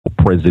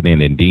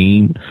president and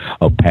dean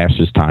of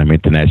Pastors Time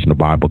International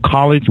Bible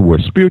College, where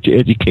spiritual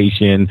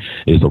education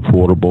is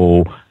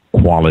affordable,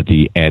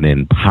 quality, and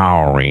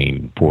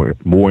empowering. For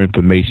more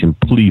information,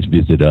 please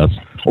visit us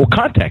or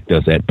contact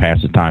us at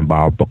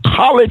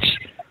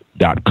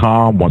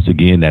PastorsTimeBibleCollege.com. Once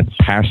again, that's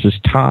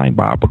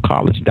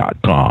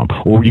PastorsTimeBibleCollege.com.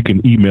 Or you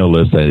can email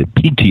us at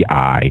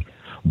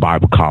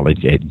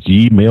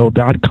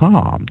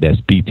PTIBibleCollege@gmail.com.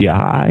 That's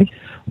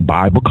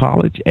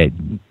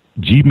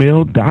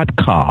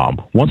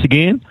PTIBibleCollege@gmail.com. Once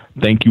again,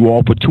 thank you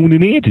all for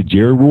tuning in to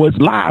Jerry Roy's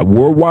Live,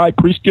 Worldwide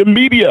Christian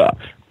Media,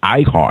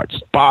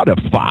 iHeart,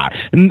 Spotify.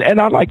 And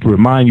I'd like to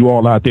remind you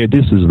all out there,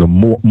 this is the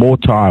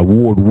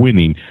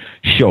multi-award-winning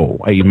show.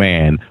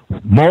 Amen.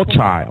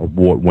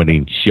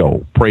 Multi-award-winning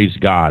show. Praise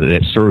God.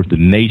 That serves the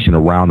nation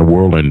around the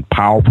world in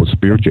powerful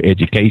spiritual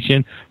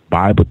education,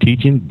 Bible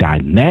teaching,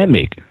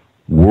 dynamic,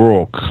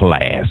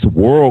 world-class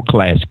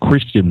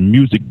Christian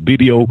music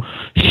video,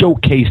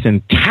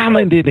 showcasing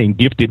talented and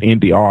gifted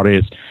indie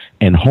artists,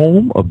 and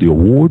home of the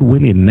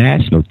award-winning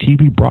national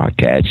TV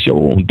broadcast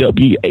show on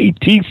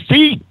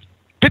WATC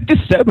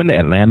 57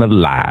 Atlanta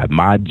Live,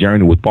 My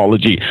Journey with Paula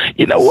G.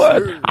 You know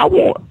what? I'm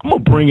going to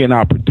bring in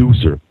our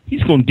producer.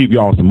 He's going to give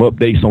y'all some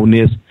updates on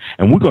this,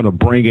 and we're going to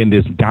bring in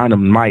this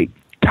dynamite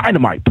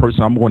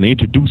person. I'm going to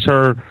introduce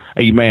her.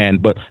 Amen.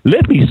 But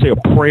let me say a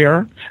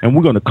prayer, and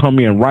we're going to come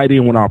in right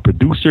in with our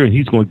producer, and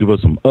he's going to give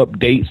us some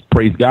updates.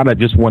 Praise God. I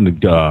just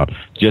wanted to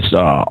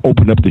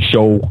open up the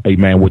show,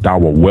 amen, with our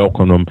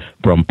welcome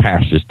from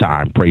Pastor's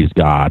Time. Praise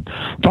God.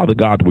 Father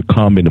God, we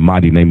come in the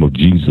mighty name of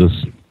Jesus.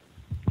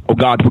 Oh,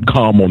 God, we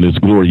come on this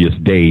glorious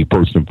day,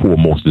 first and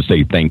foremost, to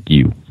say thank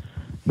you.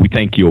 We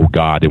thank you, oh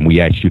God, and we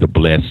ask you to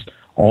bless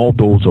all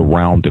those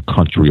around the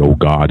country, oh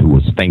God, who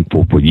is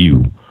thankful for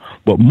you.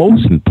 But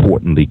most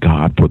importantly,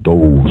 God, for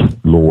those,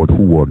 Lord,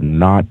 who are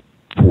not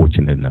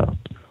fortunate enough,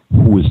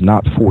 who is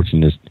not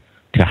fortunate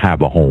to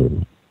have a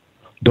home,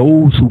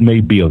 those who may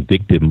be a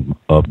victim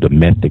of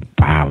domestic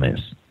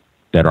violence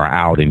that are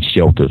out in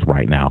shelters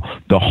right now,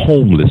 the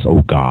homeless,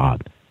 oh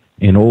God,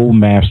 and oh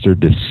Master,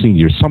 the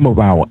seniors, some of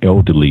our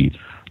elderly,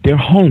 they're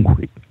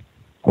hungry.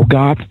 Oh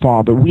God,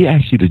 Father, we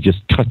ask you to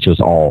just touch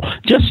us all.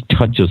 Just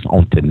touch us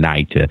on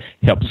tonight to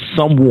help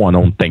someone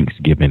on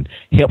Thanksgiving,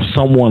 help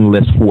someone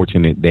less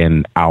fortunate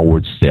than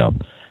ourselves.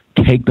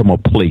 Take them a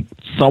plate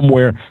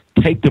somewhere,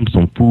 take them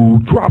some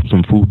food, drop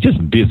some food, just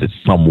visit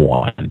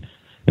someone.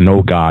 And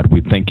oh God,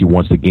 we thank you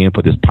once again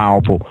for this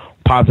powerful,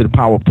 positive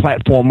power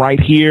platform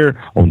right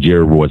here on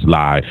Jerry Roy's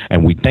Live.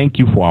 And we thank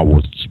you for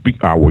our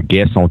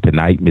guest on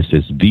tonight,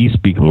 Mrs. V.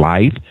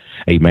 Speaklife.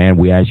 Amen.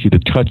 We ask you to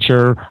touch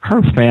her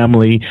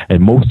family,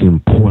 and most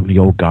importantly,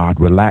 oh God,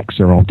 relax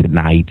her on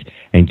tonight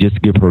and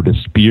just give her the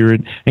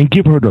spirit and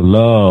give her the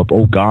love,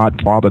 oh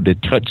God, Father, to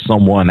touch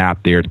someone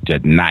out there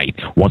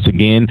tonight. Once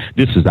again,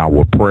 this is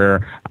our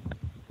prayer.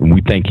 And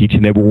we thank each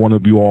and every one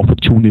of you all for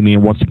tuning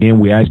in. Once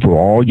again, we ask for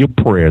all your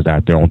prayers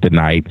out there on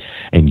tonight.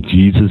 In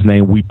Jesus'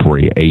 name we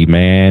pray.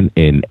 Amen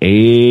and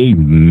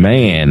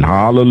amen.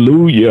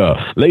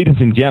 Hallelujah. Ladies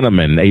and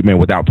gentlemen, amen.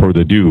 Without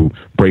further ado,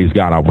 praise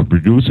God, our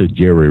producer,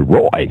 Jerry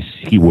Royce.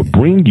 He will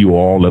bring you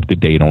all up to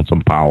date on some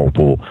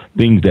powerful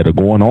things that are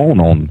going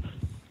on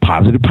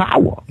Positive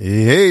Power.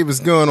 Hey, what's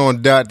going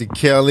on, Dr.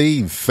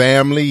 Kelly,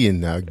 family,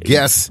 and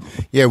guests?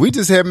 Yeah, we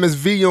just had Miss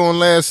V on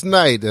last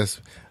night. That's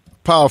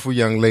powerful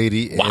young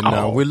lady,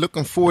 and we're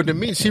looking forward to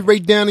meeting. She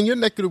right down in your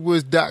neck of the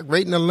woods, Doc,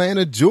 right in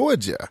Atlanta,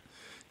 Georgia.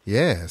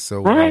 Yeah,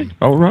 so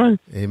all right.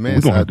 Amen.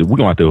 We're gonna have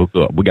to hook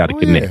up. We got to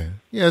connect.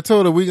 Yeah, I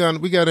told her we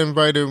got to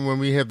invite her when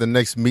we have the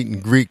next meet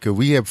and greet, because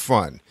we have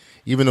fun.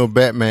 Even though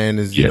Batman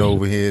is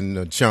over here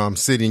in Charm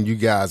City, and you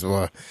guys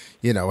were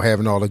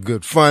having all the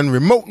good fun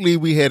remotely,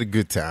 we had a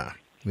good time.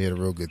 We had a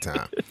real good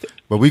time.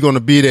 But we're gonna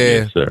be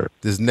there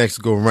this next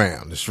go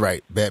round. That's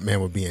right.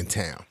 Batman will be in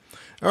town.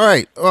 All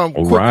right,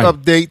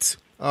 updates.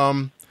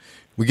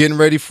 We're getting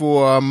ready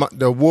for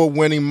the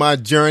award-winning My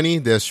Journey.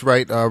 That's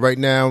right. Right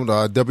now,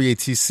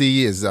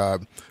 WATC is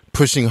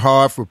pushing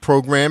hard for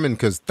programming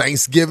because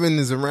Thanksgiving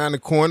is around the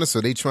corner,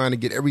 so they're trying to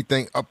get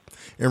everything up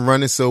and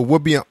running. So we'll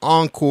be an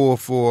encore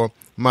for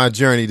My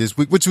Journey this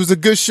week, which was a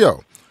good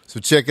show. So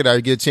check it out.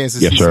 You get a chance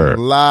to see some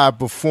live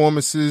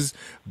performances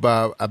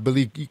by, I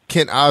believe,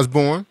 Kent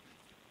Osborne.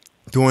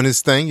 Doing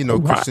his thing,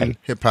 Christian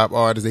hip hop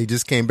artists. They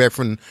just came back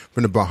from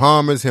the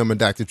Bahamas. Him and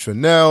Dr.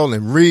 Trinell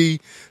and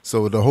Ree.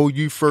 So the whole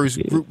You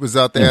First group was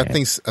out there. I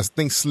think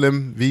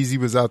Slim VZ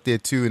was out there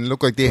too, and it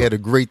looked like they had a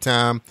great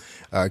time.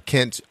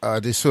 Kent,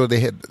 they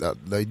had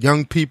the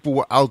young people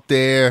were out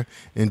there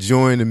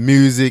enjoying the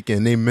music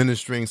and they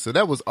ministering. So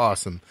that was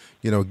awesome.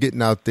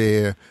 Getting out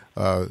there,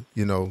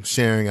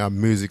 sharing our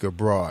music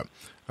abroad.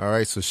 All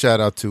right. So shout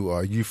out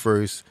to You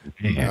First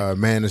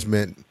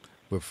management.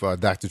 With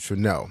Dr.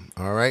 Trinell.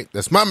 All right.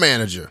 That's my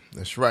manager.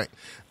 That's right.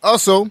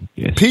 Also,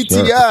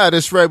 PTI.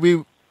 That's right.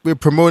 We're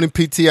promoting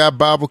PTI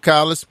Bible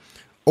College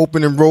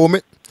open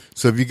enrollment.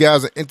 So if you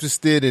guys are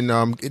interested in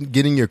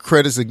getting your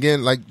credits,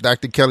 again, like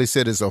Dr. Kelly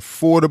said, it's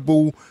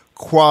affordable,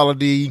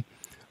 quality,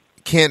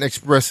 can't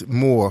express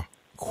more,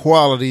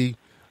 quality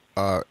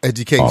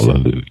education.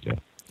 Hallelujah.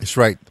 That's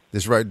right.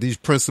 That's right. These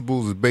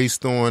principles are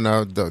based on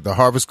the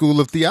Harvard School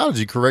of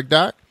Theology, correct,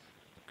 Doc?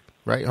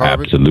 Right,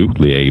 Harvard?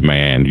 Absolutely,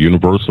 amen.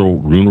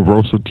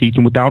 Universal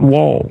teaching without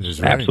walls. That's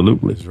right.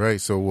 Absolutely. That's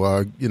right.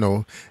 So,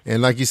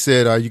 and like you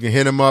said, you can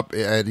hit him up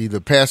at either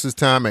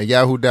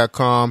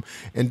pastorstime@yahoo.com.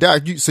 And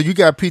Doc, so you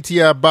got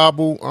PTI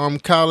Bible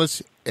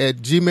College at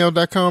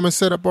gmail.com and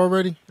set up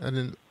already? I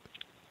didn't.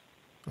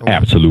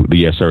 Absolutely,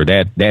 yes, sir.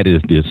 That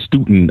is the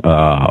student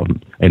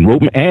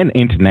enrollment and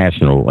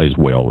international as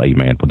well.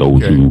 Amen. For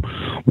those who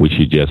wish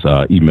to just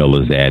email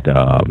us at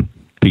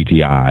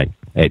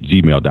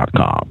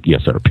PTI@gmail.com.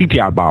 Yes, sir.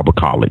 PTI Bible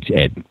College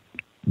at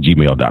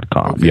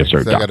gmail.com. Okay, Yes,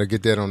 sir. So I got to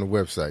get that on the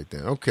website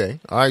then. Okay.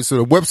 All right. So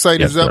the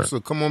website is up. Sir. So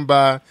come on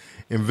by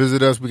and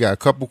visit us. We got a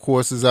couple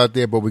courses out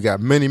there, but we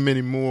got many,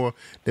 many more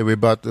that we're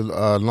about to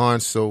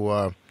launch.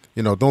 So,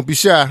 don't be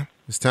shy.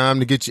 It's time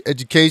to get your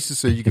education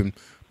so you can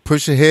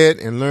push ahead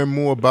and learn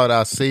more about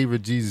our Savior,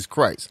 Jesus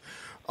Christ.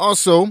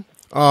 Also,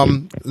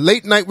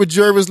 Late Night with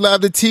Jerry was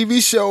Live, the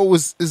TV show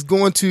is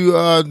going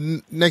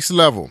to next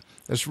level.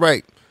 That's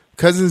right.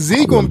 Cousin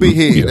Z going to be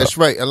here. Yeah. That's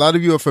right. A lot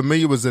of you are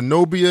familiar with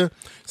Zenobia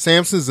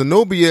Sampson.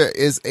 Zenobia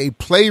is a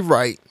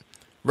playwright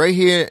right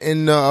here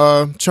in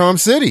Charm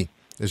City.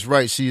 That's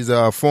right. She's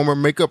a former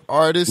makeup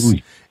artist,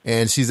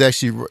 and she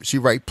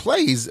writes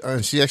plays.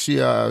 And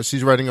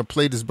she's writing a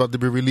play that's about to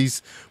be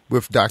released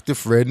with Dr.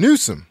 Fred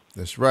Newsom.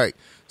 That's right.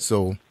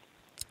 So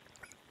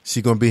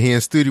she's gonna be here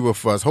in studio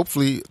with us.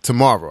 Hopefully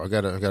tomorrow. I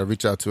gotta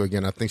reach out to her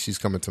again. I think she's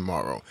coming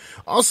tomorrow.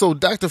 Also,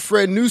 Dr.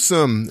 Fred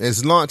Newsom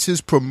has launched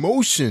his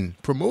promotion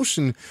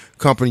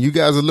company. You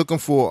guys are looking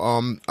for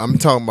I'm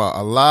talking about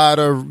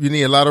you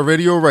need a lot of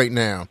radio right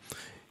now.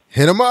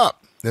 Hit him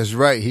up. That's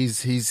right.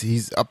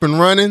 He's up and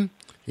running.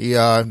 He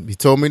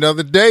told me the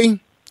other day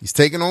he's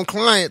taking on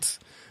clients.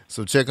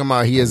 So check him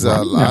out. He has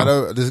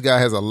this guy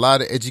has a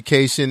lot of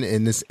education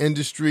in this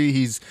industry.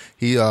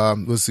 He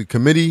was a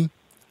committee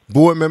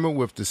board member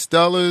with the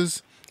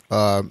Stellars,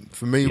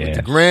 familiar with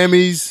the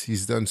Grammys.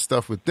 He's done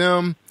stuff with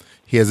them.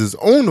 He has his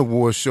own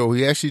award show.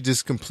 He actually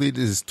just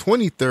completed his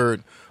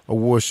 23rd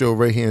award show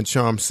right here in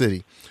Charm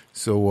City.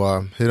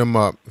 So hit him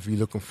up if you're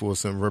looking for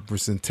some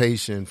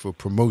representation for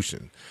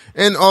promotion.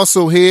 And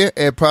also here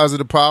at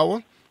Positive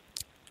Power,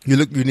 you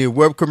need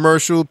web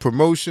commercial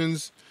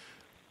promotions.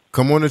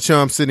 Come on to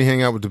Charm City,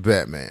 hang out with the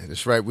Batman.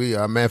 That's right.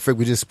 Matter of fact,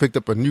 we just picked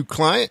up a new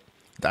client,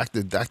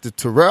 Dr.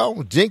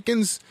 Terrell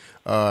Jenkins,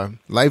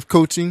 Life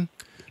Coaching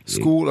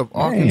School of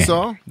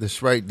Arkansas.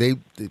 That's right. They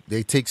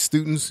take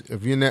students,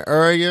 if you're in that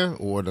area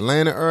or the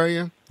Atlanta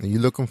area, and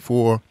you're looking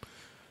for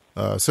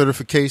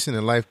certification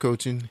in life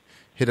coaching,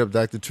 hit up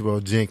Dr. Terrell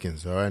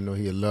Jenkins. All right, I know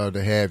he'd love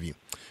to have you.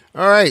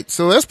 All right,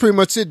 so that's pretty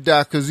much it,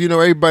 Doc, because,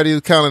 everybody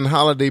is kind of in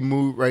holiday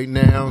mood right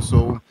now,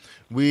 so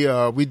we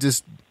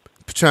just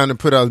trying to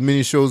put out as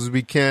many shows as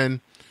we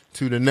can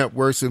to the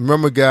networks. And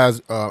remember,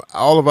 guys,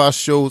 all of our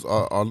shows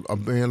are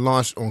being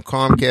launched on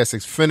Comcast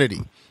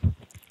Xfinity.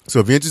 So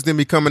if you're interested in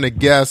becoming a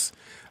guest,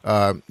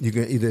 you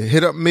can either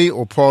hit up me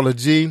or Paula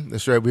G.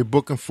 That's right. We're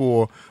booking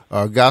for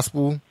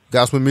Gospel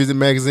Music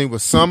Magazine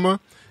with Summer.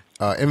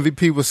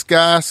 MVP with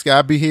Sky.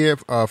 Sky be here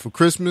for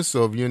Christmas.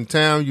 So if you're in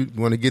town, you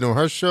want to get on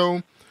her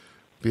show,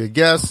 be a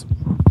guest,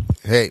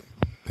 hey,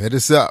 hit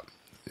us up.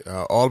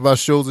 All of our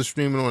shows are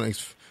streaming on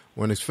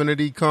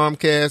Xfinity,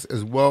 Comcast,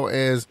 as well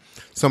as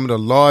some of the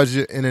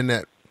larger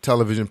internet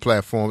television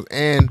platforms.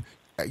 And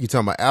you're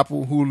talking about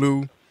Apple,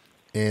 Hulu,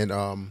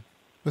 and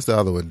what's the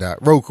other one, Doc?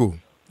 Roku.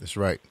 That's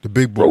right. The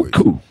big boys.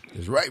 Roku.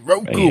 That's right,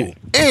 Roku. Man.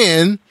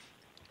 And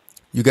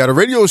you got a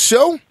radio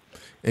show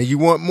and you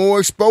want more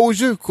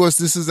exposure. Of course,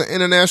 this is an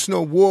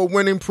international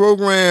award-winning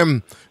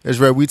program. That's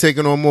right. We're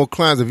taking on more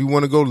clients. If you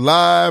want to go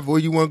live or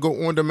you want to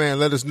go on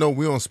demand, let us know.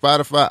 We're on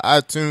Spotify,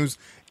 iTunes,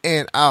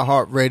 and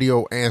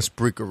iHeartRadio and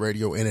Spreaker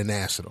Radio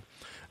International.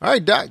 All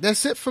right, Doc,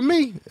 that's it for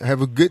me.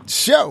 Have a good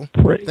show.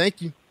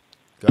 Thank you.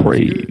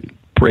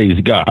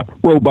 Praise God.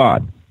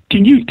 Robot,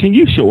 can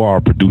you show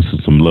our producer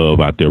some love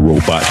out there,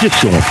 Robot?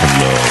 Just show him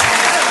some love.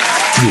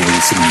 You're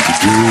listening to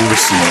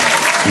Jewish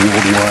Love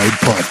Worldwide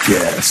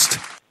Podcast.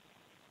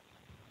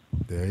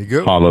 There you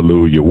go.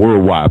 Hallelujah.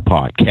 Worldwide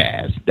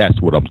Podcast. That's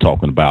what I'm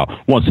talking about.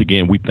 Once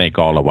again, we thank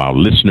all of our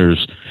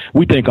listeners.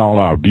 We thank all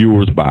our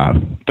viewers by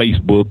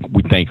Facebook.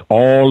 We thank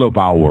all of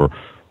our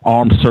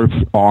armed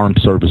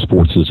service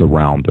forces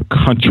around the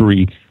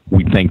country.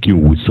 We thank you.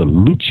 We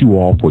salute you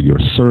all for your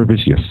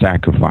service, your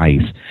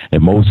sacrifice,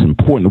 and most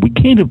important, we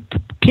can't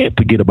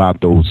forget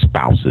about those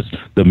spouses,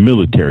 the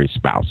military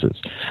spouses.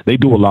 They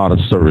do a lot of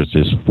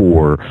services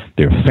for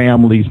their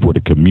families, for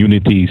the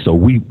community. So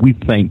we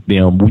thank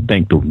them. We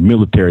thank the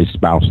military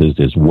spouses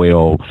as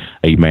well.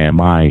 Amen.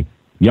 My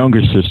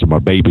younger sister, my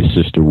baby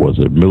sister, was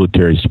a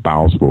military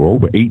spouse for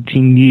over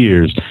 18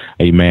 years.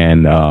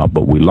 Amen.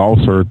 But we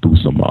lost her through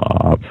some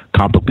health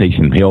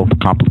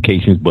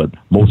complications. But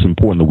most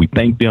importantly, we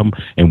thank them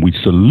and we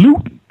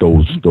salute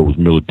those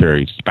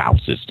military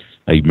spouses.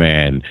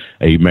 Amen.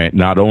 Amen.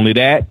 Not only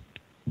that,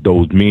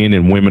 those men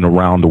and women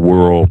around the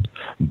world,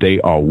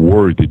 they are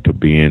worthy to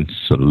being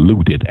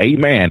saluted.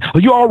 Amen. Are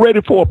you all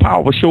ready for a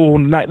powerful show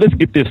tonight? Let's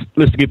get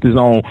this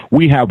on.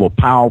 We have a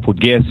powerful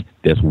guest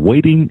that's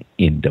waiting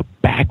in the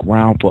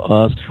background for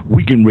us.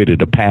 We getting ready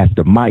to pass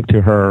the mic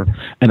to her.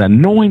 An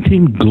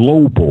Anointing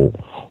Global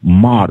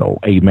model,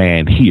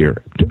 amen,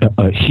 here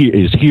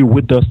is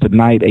with us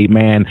tonight,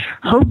 amen.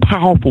 Her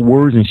powerful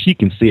words, and she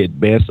can say it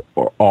best,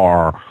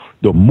 are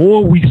the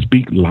more we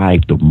speak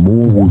life, the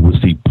more we will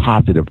see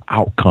positive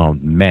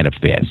outcomes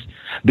manifest.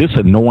 This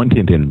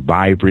anointed and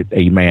vibrant,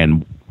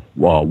 amen,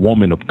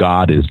 woman of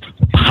God is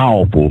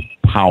powerful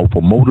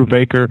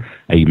motivator,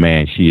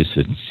 amen. She is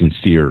a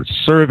sincere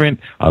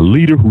servant, a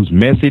leader whose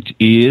message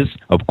is,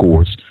 of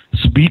course,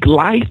 speak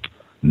life,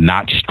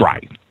 not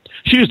strife.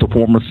 She is a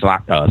former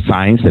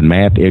science and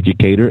math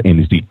educator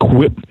and is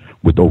equipped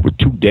with over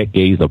 2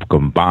 decades of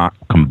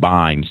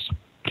combined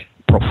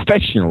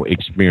professional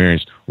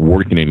experience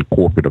working in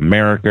corporate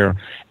America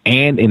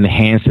and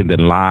enhancing the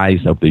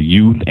lives of the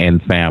youth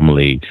and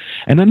family.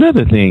 And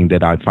another thing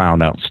that I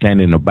found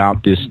outstanding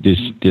about this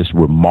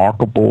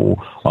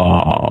remarkable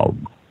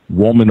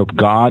woman of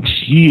God,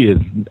 she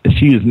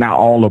is now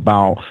all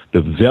about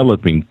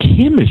developing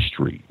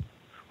chemistry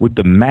with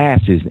the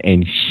masses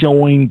and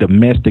showing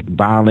domestic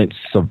violence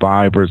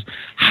survivors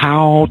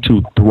how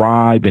to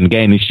thrive and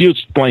gain. And she'll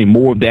explain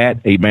more of that,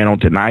 amen, on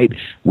tonight.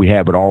 We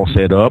have it all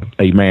set up,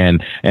 amen,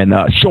 and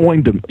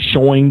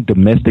showing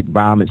domestic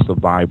violence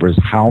survivors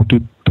how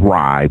to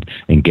thrive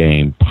and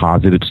gain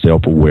positive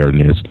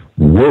self-awareness,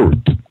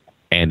 worth,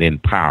 and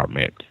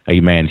empowerment.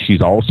 Amen.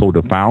 She's also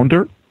the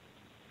founder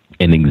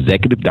and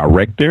executive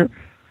director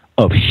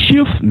of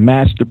Shift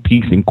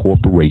Masterpiece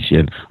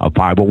Incorporation, a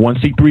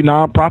 501c3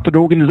 nonprofit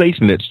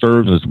organization that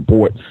serves and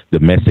supports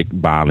domestic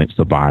violence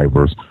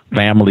survivors,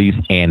 families,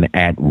 and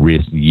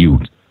at-risk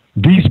youth.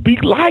 The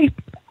Speak Life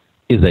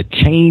is a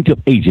change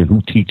of agent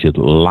who teaches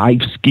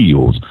life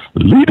skills,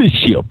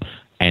 leadership,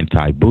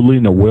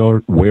 anti-bullying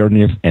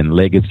awareness, and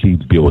legacy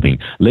building.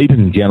 Ladies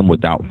and gentlemen,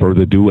 without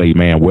further ado,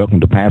 amen, welcome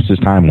to Pastor's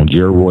Time on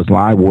Jerry Royce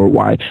Live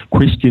Worldwide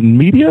Christian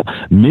Media,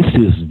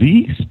 Mrs.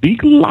 V,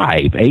 Speak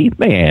Live,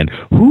 amen.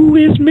 Who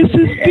is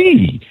Mrs.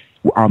 V?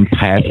 I'm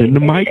passing the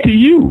mic to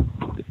you.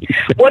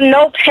 Well,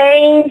 no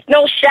pain,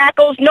 no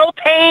shackles, no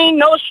pain,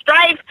 no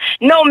strife,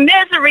 no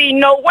misery,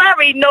 no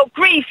worry, no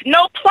grief,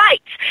 no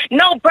plight,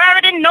 no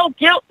burden, no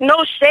guilt,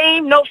 no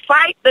shame, no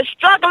fight. The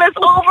struggle is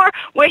over.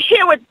 We're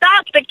here with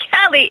Dr.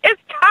 Kelly.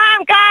 It's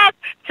time, guys,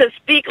 to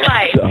speak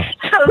life.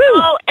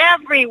 Hello,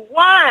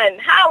 everyone.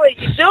 How are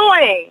you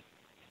doing?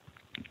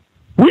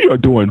 We are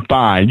doing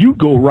fine. You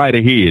go right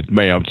ahead,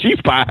 ma'am. She's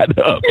fired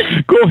up.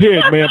 Go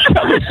ahead, ma'am.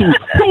 Tell us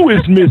who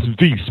is Miss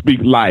V Speak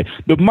Life.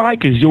 The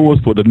mic is yours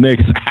for the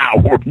next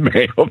hour,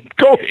 ma'am.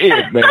 Go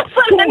ahead, ma'am.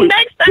 Who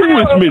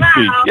is Miss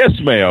V? Yes,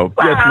 ma'am.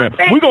 Wow, yes,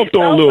 ma'am. We're gonna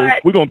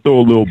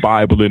throw a little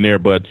Bible in there,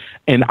 but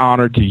in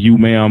honor to you,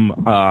 ma'am,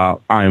 I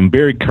am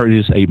very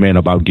courteous, amen,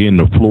 about getting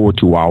the floor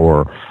to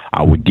our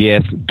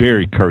guest,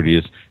 very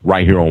courteous,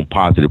 right here on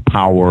Positive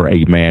Power,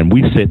 amen.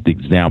 We set the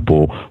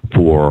example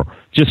for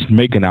just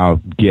making our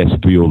guests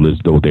feel as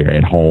though they're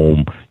at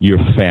home, your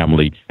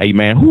family.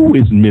 Amen. Who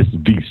is Miss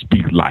V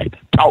Speak Life?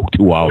 Talk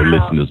to our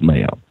listeners,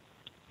 ma'am.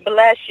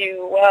 Bless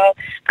you. Well,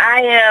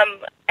 I am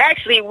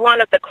actually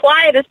one of the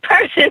quietest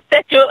persons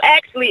that you'll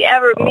actually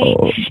ever meet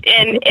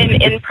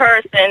in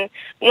person.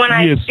 When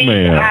I speak,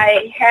 ma'am.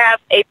 I have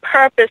a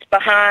purpose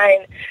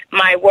behind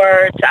my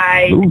words.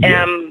 I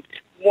am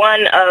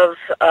one of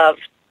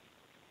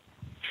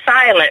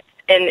silence.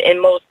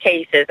 In most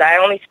cases, I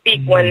only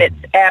speak when it's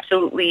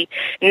absolutely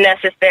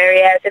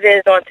necessary, as it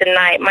is on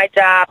tonight. My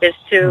job is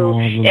to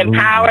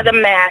empower the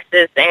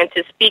masses and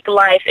to speak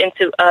life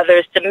into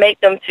others, to make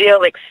them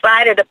feel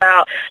excited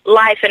about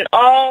life and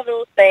all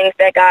those things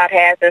that God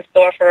has in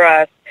store for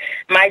us.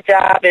 My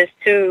job is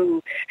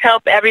to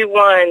help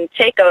everyone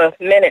take a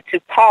minute to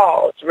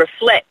pause,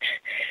 reflect,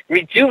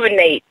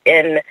 rejuvenate,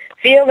 and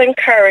feel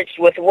encouraged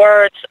with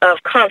words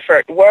of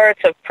comfort, words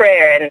of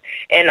prayer,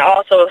 and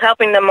also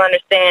helping them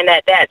understand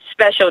that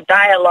special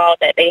dialogue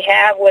that they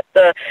have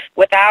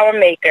with our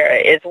Maker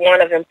is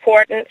one of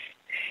importance.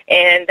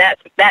 And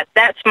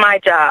that's my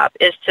job,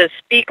 is to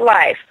speak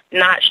life,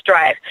 not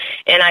strife.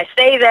 And I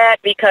say that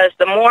because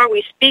the more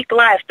we speak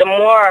life, the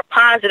more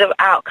positive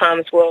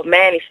outcomes will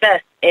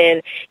manifest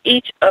in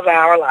each of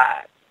our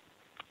lives.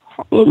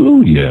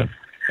 Hallelujah.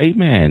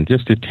 Amen.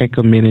 Just to take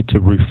a minute to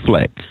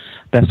reflect.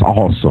 That's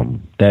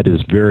awesome. That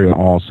is very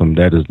awesome.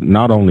 That is,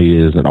 not only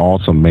is it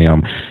awesome,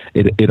 ma'am,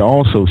 it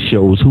also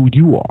shows who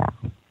you are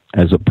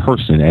as a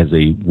person, as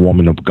a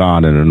woman of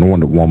God, an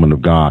anointed woman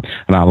of God.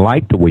 And I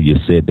like the way you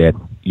said that,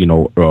 you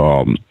know,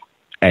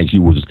 as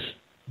you was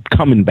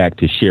coming back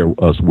to share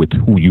us with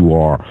who you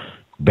are.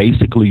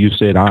 Basically, you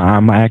said,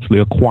 I'm actually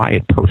a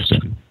quiet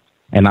person.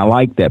 And I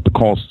like that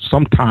because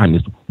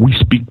sometimes we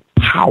speak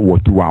power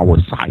through our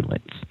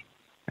silence.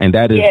 And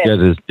that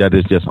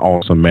is just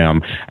awesome,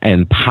 ma'am.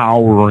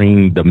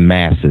 Empowering the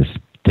masses,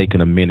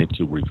 taking a minute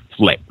to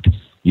reflect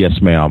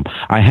Yes, ma'am.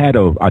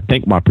 I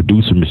thank my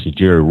producer, Mr.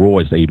 Jerry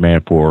Royce,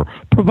 amen, for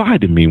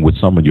providing me with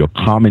some of your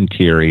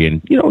commentary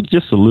and,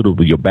 just a little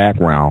bit of your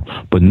background.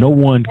 But no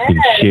one can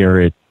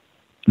share it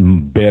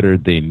better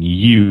than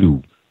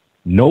you.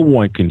 No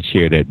one can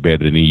share that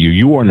better than you.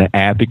 You are an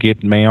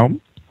advocate,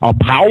 ma'am, a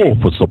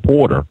powerful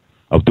supporter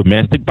of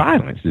domestic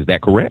violence. Is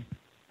that correct?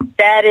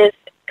 That is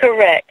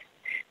correct.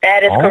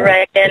 That is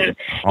correct. And,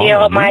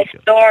 my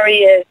story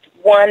is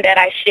one that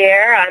I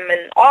share. I'm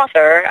an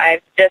author.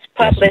 I've just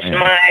published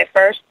my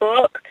first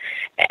book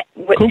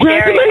with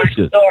sharing my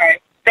story.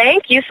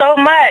 Thank you so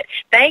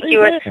much. Thank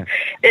you.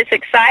 It's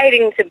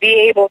exciting to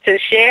be able to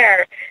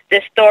share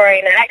this story.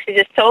 And I actually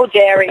just told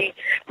Jerry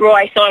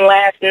Royce on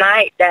last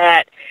night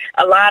that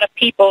a lot of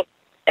people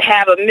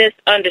have a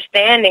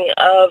misunderstanding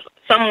of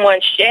someone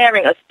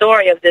sharing a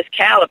story of this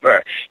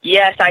caliber.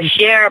 Yes, I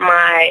share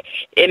my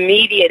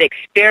immediate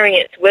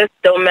experience with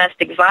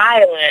domestic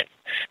violence,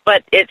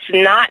 but it's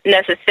not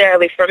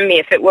necessarily for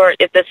me.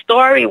 If the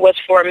story was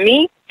for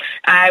me,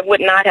 I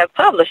would not have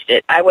published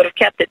it. I would have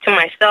kept it to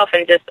myself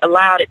and just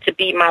allowed it to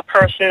be my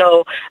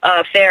personal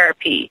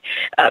therapy.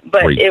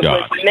 But it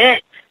was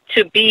meant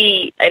to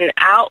be an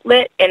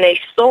outlet and a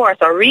source,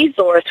 a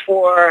resource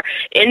for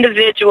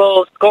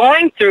individuals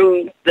going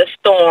through the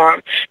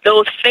storm,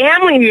 those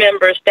family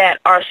members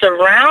that are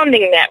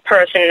surrounding that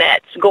person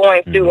that's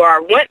going through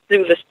or went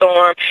through the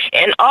storm,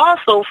 and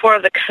also for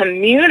the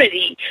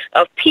community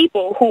of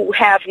people who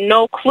have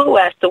no clue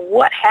as to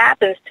what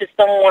happens to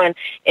someone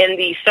in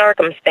these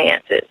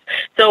circumstances.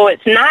 So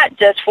it's not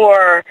just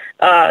for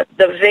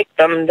the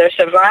victim, the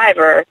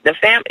survivor, the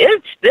family.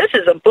 This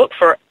is a book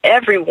for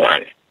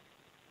everyone.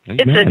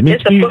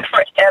 It's a book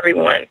for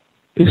everyone.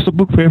 It's a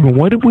book for everyone.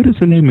 What is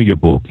the name of your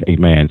book,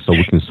 amen, so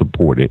we can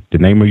support it? The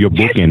name of your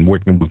book, and where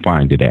can we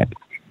find it at?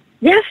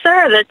 Yes,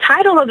 sir. The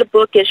title of the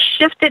book is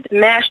Shifted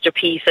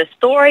Masterpiece, a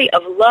story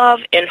of love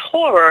and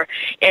horror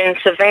in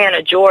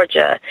Savannah,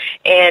 Georgia.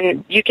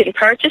 And you can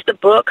purchase the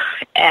book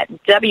at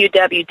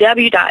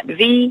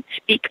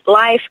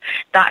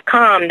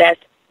www.vspeaklife.com.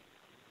 That's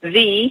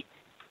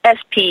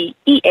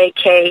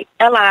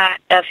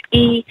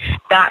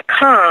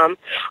SPEAKLIFE.com,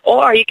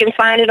 or you can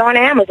find it on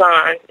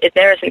Amazon.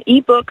 There is an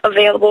ebook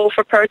available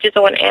for purchase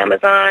on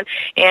Amazon,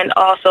 and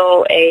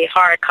also a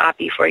hard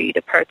copy for you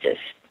to purchase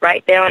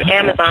right there on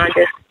Amazon.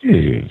 Just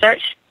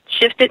search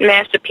Shifted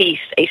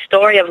Masterpiece, a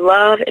story of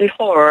love and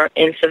horror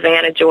in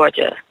Savannah,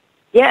 Georgia.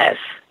 Yes.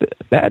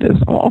 That is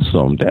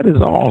awesome. That is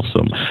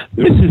awesome.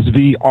 Mrs.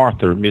 V.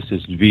 Arthur,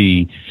 Mrs.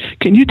 V.,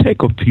 can you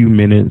take a few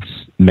minutes,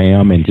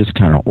 ma'am, and just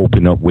kind of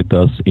open up with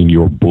us in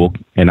your book?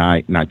 And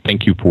I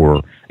thank you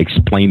for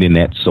explaining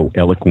that so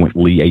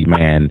eloquently,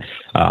 amen.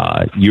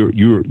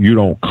 You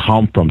don't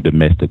come from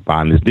domestic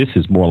violence. This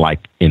is more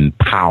like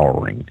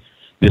empowering.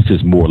 This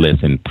is more or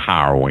less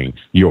empowering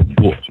your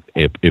book,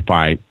 if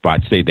I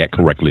say that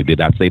correctly.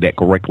 Did I say that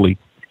correctly?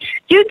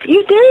 You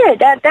did.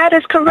 That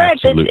is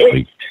correct.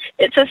 Absolutely.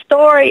 It's a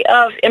story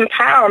of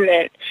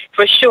empowerment,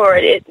 for sure.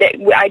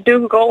 I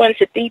do go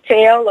into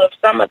detail of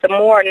some of the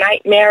more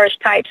nightmarish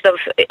types of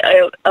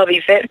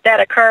events that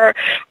occur,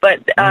 but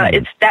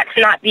that's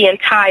not the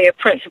entire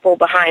principle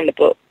behind the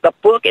book. The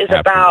book is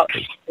about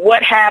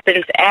what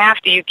happens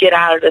after you get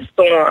out of the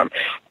storm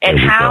and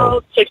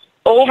how to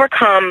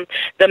overcome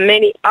the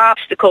many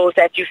obstacles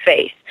that you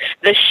face,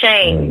 the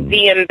shame,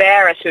 the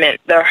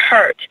embarrassment, the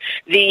hurt,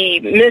 the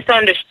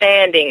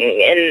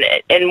misunderstanding,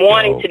 and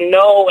wanting to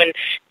know and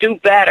do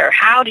better.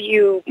 How do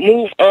you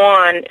move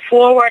on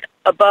forward,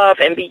 above,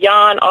 and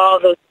beyond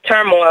all the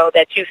turmoil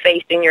that you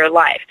faced in your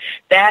life?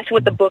 That's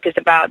what the book is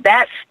about.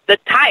 That's the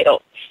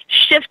title.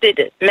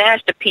 Shifted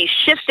Masterpiece.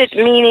 Shifted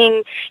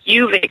meaning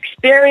you've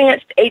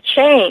experienced a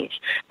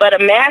change, but a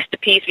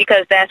masterpiece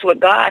because that's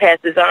what God has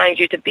designed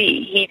you to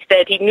be. He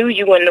said he knew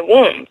you in the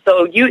womb.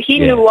 So he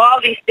knew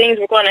all these things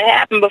were going to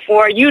happen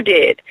before you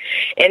did,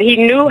 and he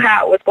knew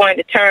how it was going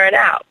to turn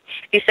out.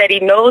 He said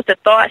he knows the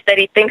thoughts that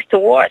he thinks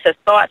towards us,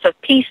 thoughts of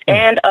peace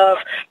and of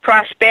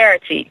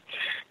prosperity,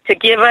 to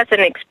give us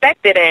an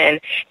expected end.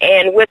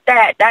 And with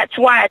that, that's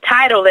why I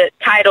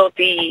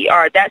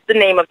that's the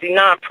name of the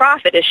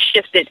nonprofit, is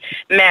Shifted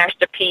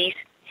Masterpiece.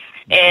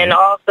 And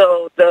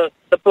also the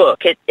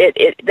book.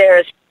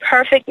 There's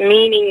perfect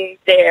meaning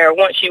there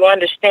once you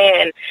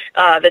understand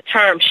the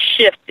term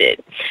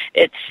shifted.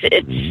 It's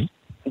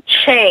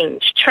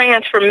change,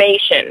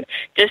 transformation,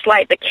 just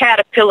like the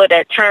caterpillar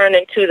that turned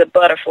into the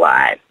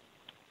butterfly.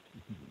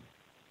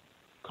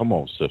 Come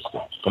on,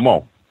 sister. Come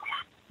on.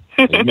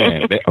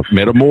 Amen.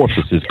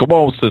 Metamorphosis. Come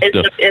on,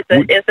 sister.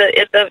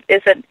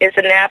 It's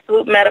an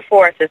absolute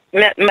metamorphosis.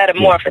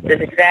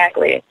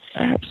 Exactly.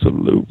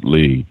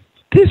 Absolutely.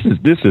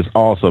 This is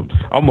awesome.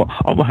 I'm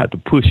gonna have to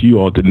push you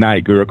on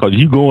tonight, girl, because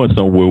you going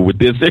somewhere with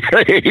this.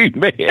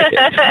 Amen.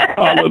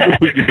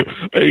 Hallelujah.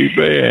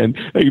 Amen.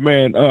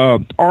 Amen.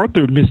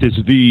 Arthur,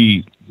 Mrs.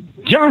 V,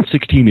 John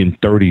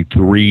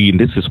 16:33,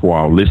 and this is for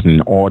our listening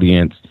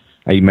audience.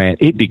 Amen.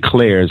 It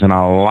declares, and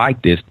I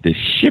like this, the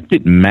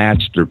shifted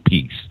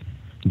masterpiece.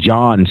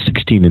 John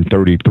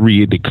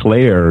 16:33, it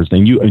declares,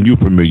 and you're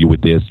familiar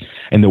with this,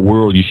 in the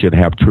world you should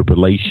have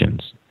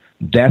tribulations.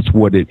 That's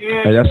what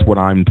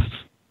I'm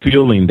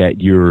feeling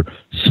that you're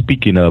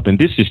speaking of. And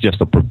this is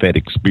just a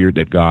prophetic spirit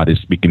that God is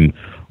speaking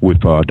with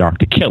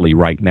Dr. Kelly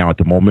right now at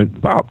the moment.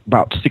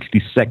 About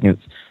 60 seconds.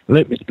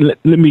 Let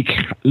me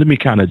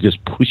kind of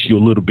just push you a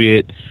little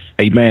bit.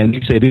 Amen.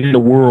 He said, in the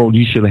world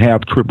you should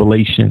have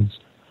tribulations,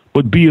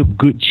 but be of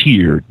good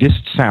cheer. This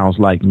sounds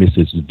like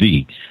Mrs.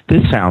 V.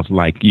 This sounds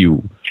like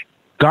you.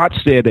 God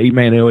said,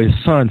 amen, or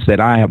his son said,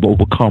 I have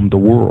overcome the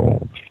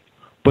world.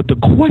 But the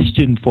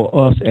question for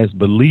us as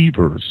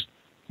believers,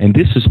 and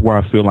this is where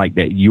I feel like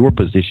that your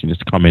position is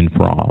coming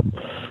from,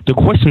 the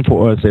question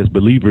for us as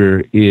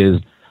believers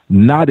is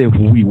not if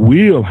we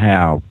will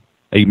have,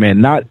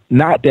 amen, not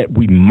that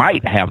we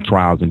might have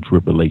trials and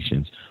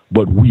tribulations,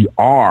 but we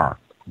are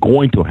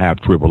going to have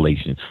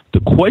tribulations.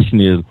 The question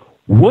is,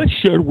 what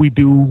should we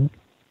do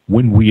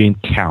when we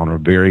encounter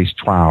various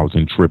trials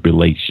and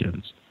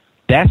tribulations?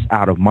 That's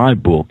out of my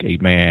book,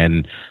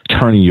 amen,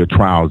 Turning Your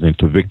Trials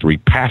into Victory.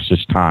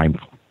 Pastor's Time,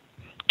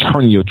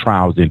 Turning Your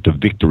Trials into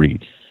Victory.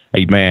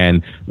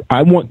 Amen.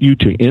 I want you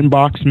to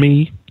inbox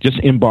me. Just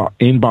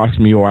inbox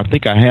me, or I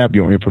think I have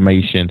your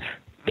information.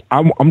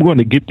 I'm going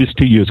to get this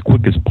to you as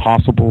quick as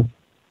possible.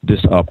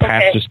 This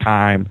Pastor's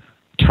Time,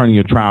 Turning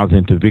Your Trials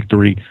into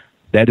Victory.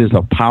 That is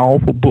a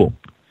powerful book.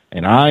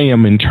 And I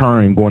am in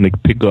turn going to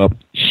pick up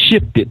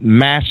Shifted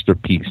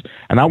Masterpiece.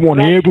 And I want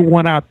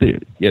everyone out there.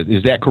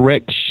 Is that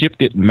correct?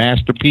 Shifted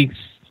Masterpiece?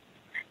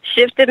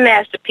 Shifted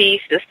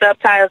Masterpiece, the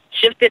subtitle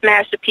Shifted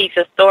Masterpiece,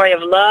 a story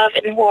of love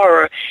and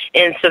horror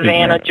in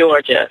Savannah,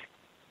 Georgia.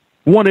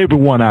 I want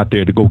everyone out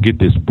there to go get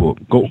this book.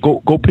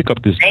 Go pick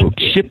up this book.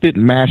 Shifted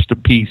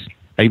Masterpiece.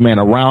 Amen.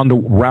 Around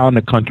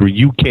the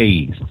country,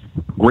 UK's,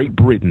 Great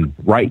Britain,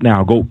 right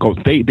now. Go.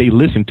 They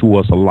listen to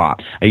us a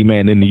lot.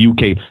 Amen. In the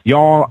UK,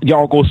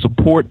 y'all go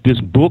support this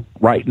book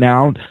right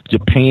now.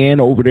 Japan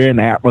over there in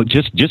Africa.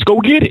 Just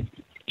go get it.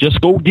 Just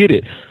go get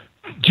it.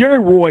 Jerry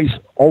Royce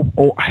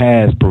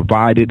has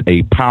provided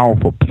a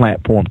powerful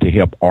platform to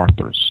help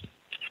authors,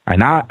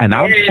 and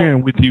I'm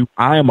sharing with you.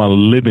 I am a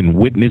living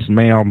witness,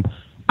 ma'am.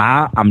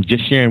 I'm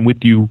just sharing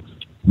with you.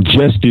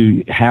 Just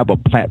to have a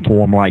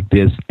platform like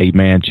this,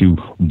 amen, to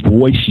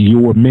voice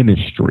your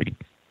ministry.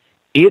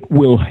 It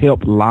will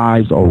help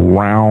lives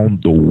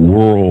around the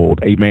world,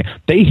 amen.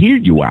 They hear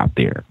you out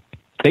there.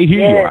 They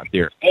hear you out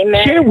there.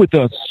 Amen. Share with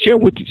us, share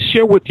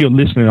with your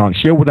listening on,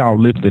 share with our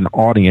listening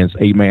audience,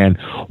 amen.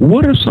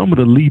 What are some of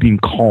the leading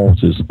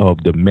causes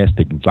of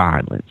domestic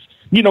violence?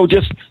 You know,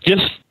 just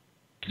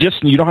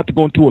you don't have to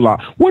go into a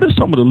lot. What are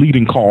some of the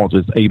leading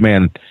causes,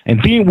 amen?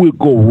 And then we'll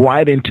go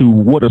right into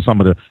what are some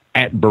of the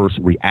adverse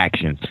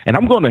reactions. And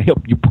I'm going to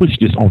help you push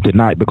this on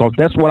tonight because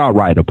that's what I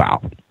write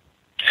about.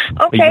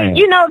 Okay, amen.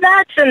 You know,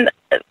 that's an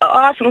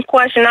awesome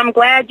question. I'm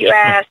glad you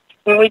asked.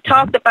 When we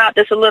talked about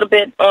this a little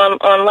bit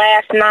on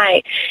last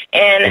night,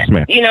 and,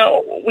 yes, you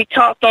know, we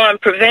talked on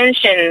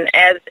prevention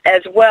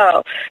as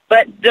well.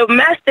 But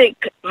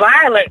domestic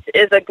violence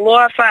is a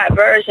glorified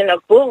version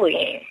of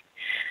bullying.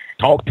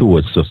 Talk to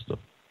us, sister.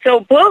 So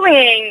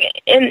bullying,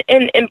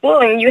 in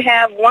bullying, you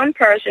have one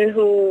person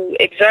who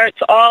exerts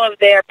all of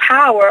their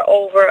power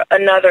over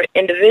another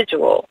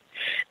individual.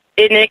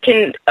 And it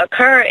can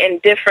occur in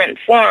different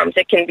forms.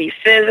 It can be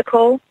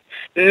physical,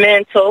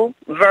 mental,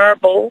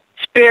 verbal,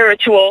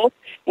 spiritual,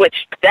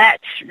 which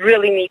that's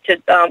really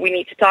we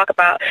need to talk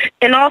about,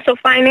 and also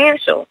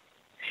financial.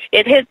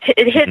 It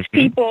hits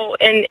people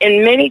in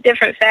many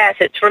different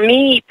facets. For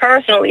me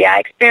personally, I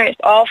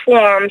experienced all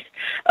forms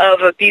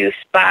of abuse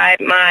by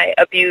my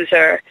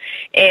abuser,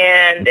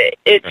 and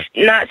it's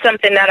not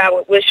something that I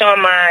would wish on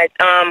my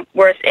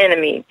worst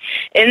enemy.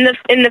 In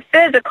the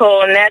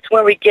physical, and that's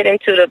where we get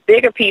into the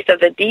bigger piece of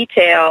the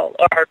detail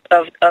or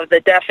of the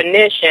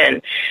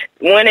definition.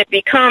 When it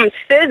becomes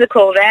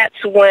physical,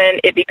 that's when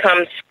it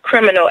becomes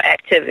criminal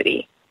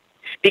activity,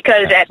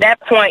 because at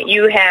that point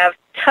you have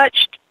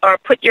touched or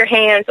put your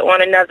hands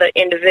on another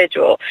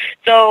individual.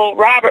 So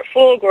Robert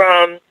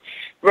Fulghum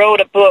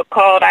wrote a book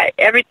called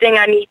Everything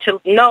I Need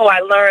to Know I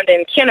Learned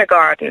in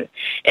Kindergarten.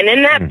 And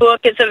in that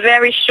book, it's a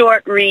very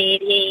short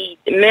read. He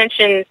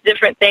mentions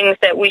different things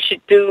that we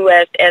should do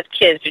as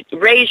kids.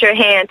 Raise your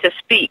hand to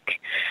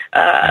speak.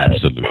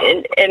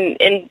 Absolutely.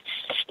 And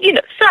you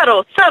know,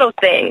 subtle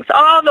things.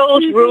 All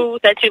those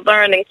rules that you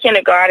learned in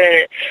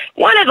kindergarten.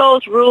 One of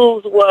those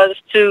rules was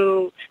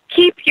to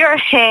keep your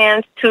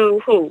hands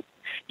to who?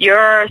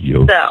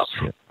 Yourself.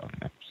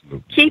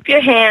 Absolutely. Keep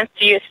your hands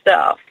to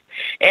yourself.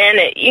 And,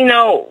 you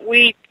know,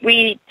 we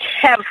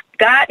have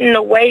gotten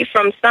away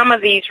from some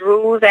of these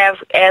rules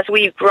as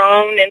we've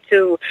grown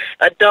into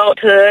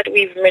adulthood.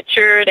 We've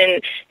matured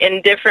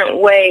in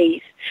different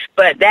ways.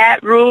 But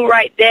that rule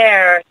right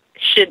there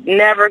should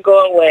never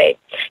go away.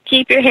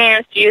 Keep your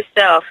hands to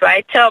yourself.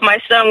 I tell my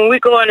son when we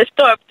go in the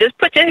store, just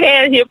put your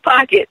hands in your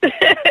pocket.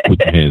 Put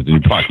your hands in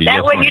your pocket.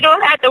 That way you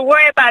don't have to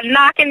worry about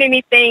knocking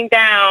anything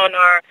down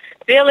or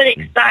feeling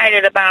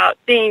excited about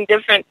seeing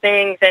different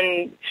things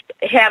and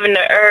having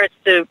the urge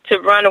to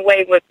run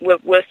away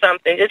with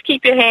something. Just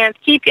keep your hands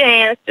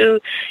to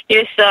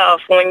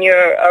yourself when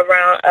you're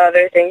around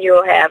others, and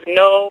you'll have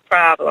no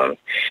problems,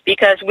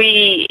 because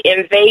we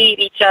invade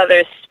each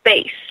other's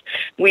space.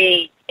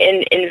 We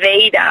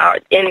invade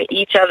in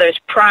each other's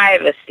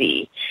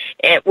privacy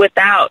and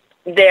without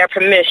their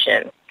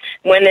permission.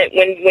 When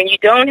you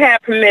don't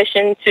have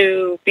permission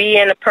to be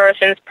in a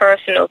person's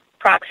personal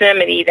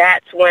proximity,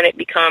 that's when it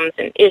becomes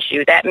an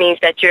issue. That means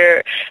that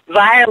you're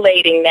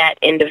violating that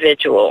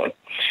individual,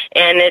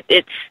 and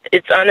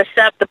it's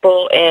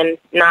unacceptable and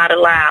not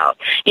allowed.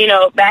 You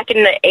know, back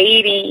in the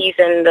 80s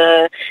and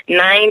the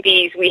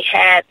 90s, we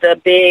had the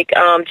big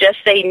Just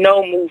Say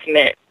No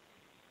movement.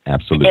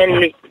 Absolutely.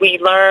 And we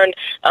learned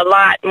a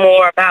lot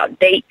more about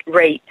date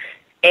rape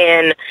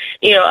and,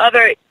 you know,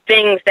 other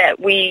things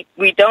that we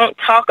don't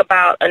talk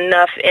about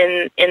enough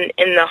in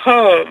the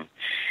home.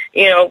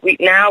 You know,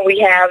 now we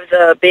have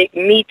the big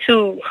Me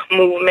Too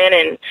movement,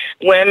 and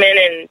women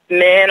and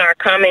men are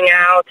coming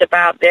out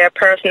about their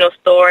personal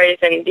stories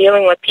and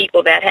dealing with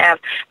people that have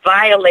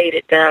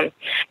violated them.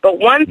 But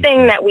one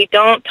thing that we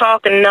don't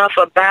talk enough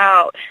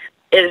about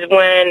is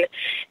when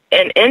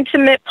an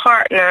intimate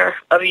partner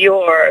of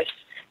yours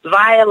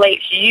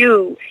violates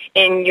you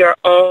in your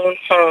own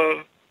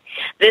home.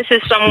 This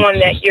is someone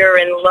that you're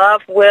in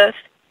love with.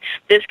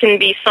 This can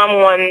be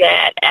someone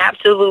that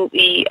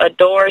absolutely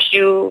adores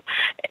you,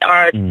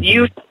 or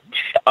you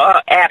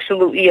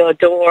absolutely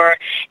adore,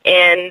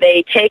 and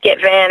they take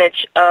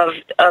advantage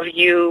of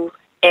you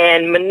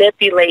and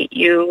manipulate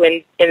you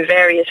in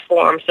various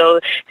forms.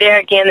 So there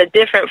again, the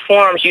different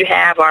forms you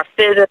have are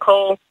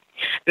physical,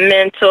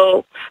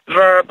 mental,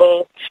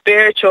 verbal,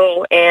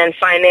 spiritual, and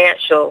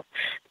financial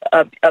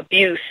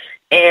abuse.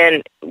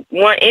 And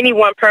any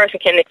one person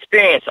can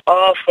experience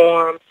all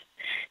forms.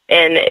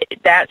 And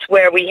that's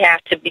where we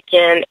have to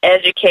begin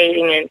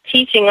educating and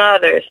teaching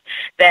others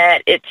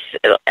that it's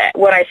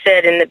what I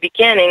said in the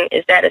beginning,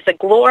 is that it's a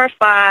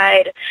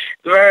glorified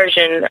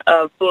version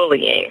of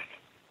bullying.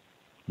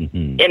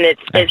 Mm-hmm. And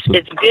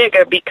it's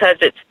bigger because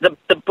it's the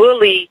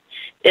bully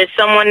is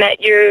someone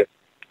that you're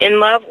in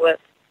love with.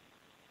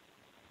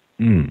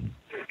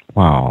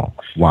 Wow.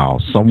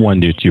 Someone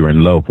that you're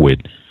in love with,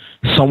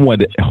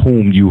 someone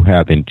whom you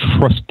have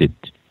entrusted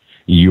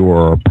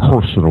your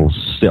personal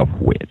self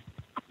with.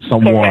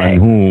 Someone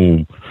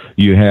whom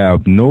you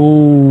have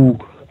no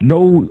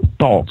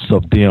thoughts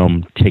of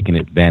them taking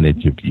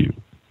advantage of you,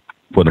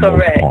 for the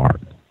most part.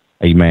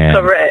 Amen.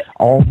 Correct.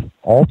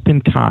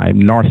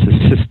 Oftentimes,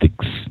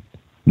 narcissistics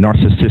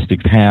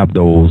have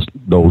those.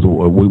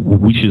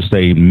 We should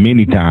say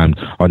many times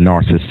are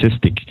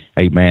narcissistic.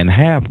 Amen.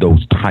 Have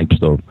those types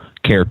of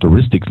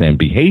characteristics and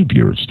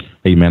behaviors.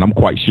 Amen. I'm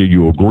quite sure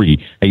you agree.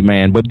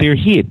 Amen. But they're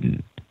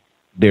hidden.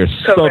 They're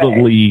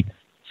subtly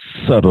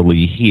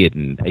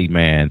hidden.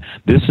 Amen.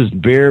 This is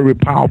very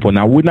powerful.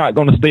 Now we're not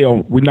going to stay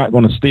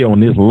on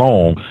this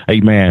long.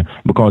 Amen.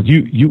 Because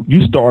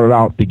you started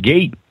out the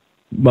gate,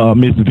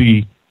 Ms.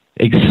 V,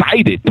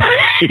 excited.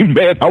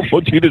 Amen. I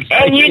want you to say.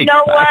 And you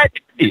know what?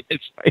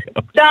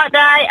 Doc,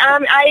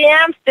 I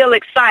am still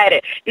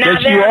excited. Now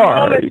yes, there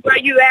are moments where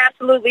you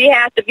absolutely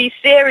have to be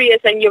serious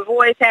and your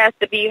voice has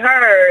to be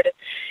heard.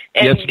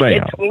 And yes,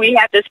 ma'am. We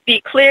have to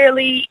speak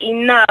clearly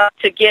enough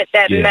to get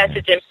that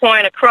message and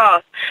point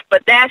across.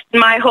 But that's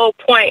my whole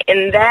point,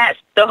 and that's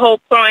the whole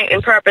point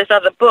and purpose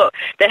of the book,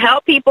 to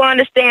help people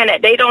understand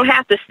that they don't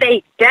have to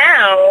stay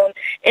down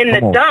in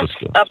the dumps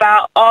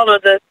about all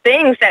of the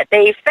things that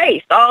they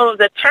faced, all of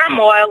the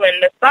turmoil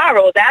and the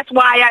sorrow. That's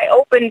why I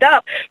opened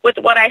up with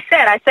what I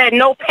said. I said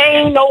no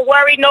pain, no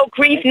worry, no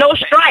grief, no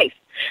strife.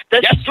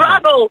 The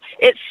struggle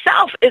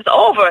itself is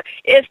over.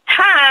 It's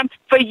time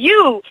for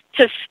you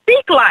to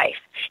speak life.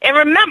 And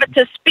remember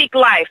to speak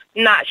life,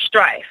 not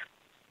strife.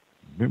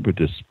 Remember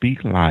to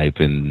speak life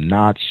and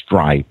not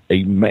strife.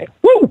 Amen.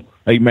 Woo!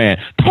 Amen.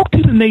 Talk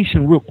to the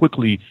nation real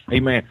quickly.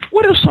 Amen.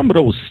 What are some of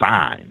those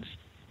signs?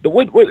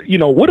 What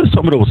are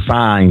some of those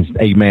signs,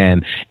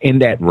 amen, in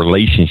that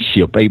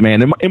relationship,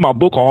 amen? In my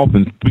book, I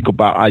often speak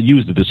about, I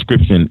use the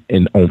description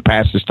on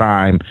Pastor's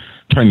Time,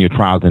 Turn Your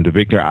Trials into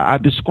Victory. I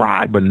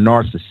describe a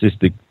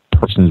narcissistic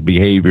person's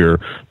behavior,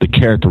 the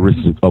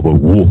characteristics of a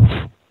wolf,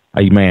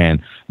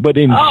 amen. But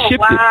in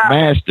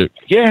shifted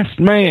yes,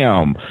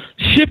 ma'am,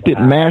 shifted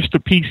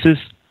masterpieces,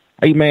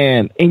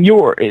 amen.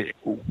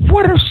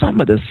 What are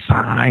some of the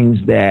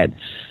signs that's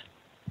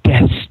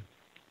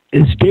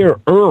there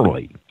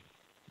early?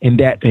 In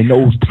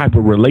those type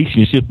of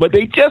relationships, but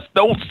they just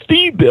don't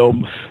see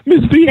them.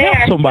 Miss V,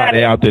 have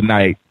somebody out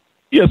tonight.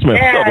 Yes,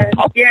 ma'am.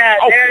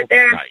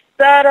 There's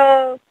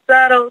subtle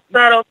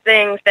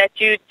things that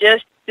you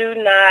just do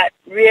not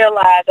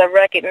realize or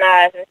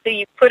recognize until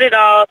you put it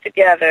all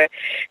together.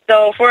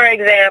 So, for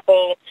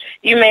example,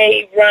 you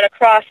may run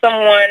across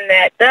someone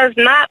that does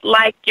not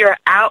like your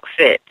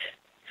outfit.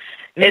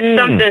 It's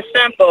something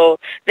simple.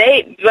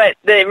 But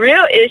the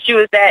real issue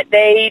is that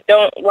they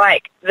don't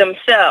like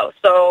themselves.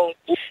 So,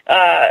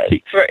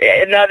 for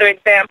another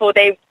example,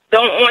 they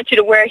don't want you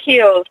to wear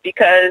heels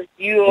because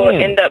you'll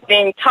end up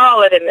being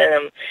taller than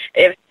them.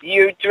 If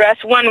you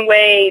dress one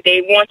way,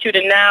 they want you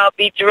to now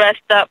be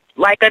dressed up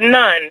like a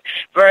nun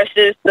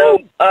versus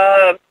the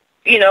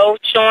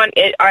showing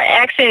it or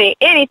accenting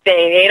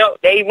anything.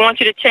 They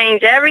want you to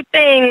change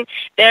everything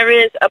there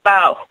is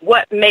about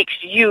what makes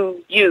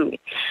you you.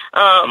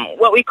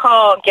 What we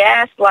call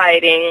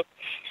gaslighting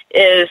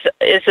is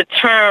a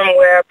term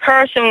where a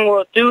person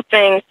will do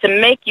things to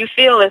make you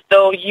feel as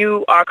though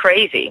you are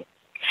crazy.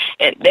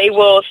 And they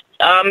will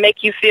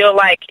make you feel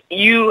like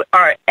you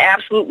are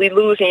absolutely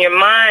losing your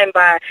mind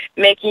by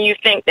making you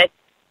think that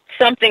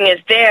something is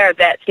there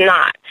that's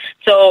not.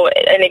 So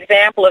an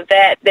example of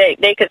that,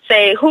 they could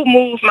say, who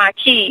moved my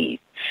keys?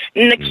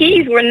 And the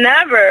keys were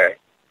never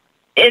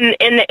in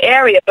the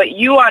area, but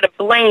you are to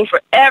blame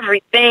for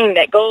everything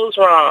that goes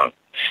wrong.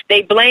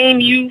 They blame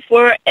you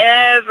for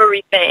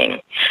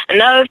everything.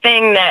 Another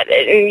thing that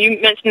you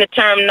mentioned the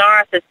term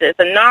narcissist.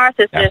 A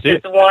narcissist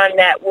is one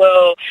that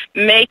will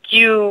make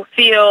you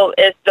feel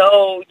as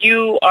though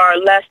you are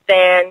less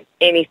than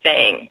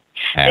anything.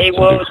 Absolutely. They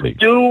will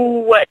do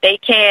what they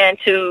can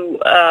to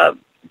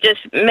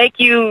just make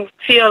you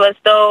feel as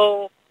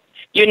though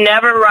you're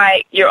never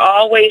right, you're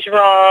always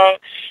wrong,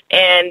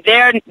 and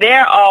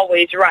they're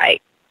always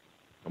right.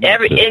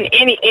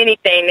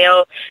 Anything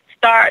they'll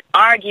start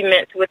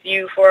arguments with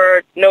you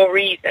for no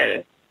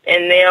reason,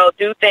 and they'll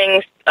do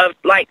things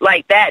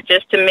like that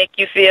just to make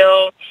you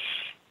feel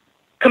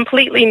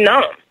completely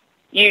numb.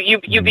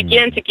 You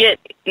begin to get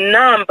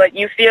numb, but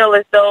you feel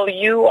as though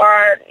you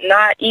are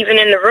not even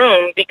in the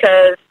room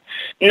because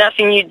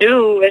nothing you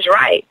do is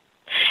right.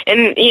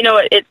 And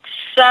it's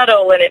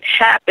subtle and it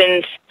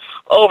happens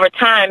over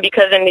time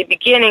because in the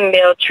beginning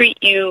they'll treat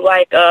you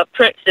like a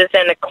princess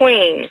and a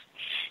queen.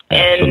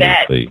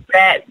 Absolutely. And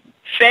that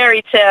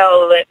fairy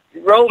tale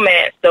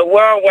romance, the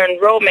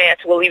whirlwind romance,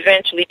 will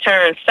eventually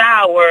turn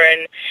sour,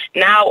 and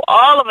now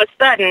all of a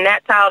sudden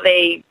that's how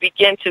they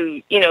begin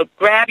to,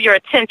 grab your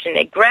attention.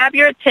 They grab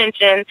your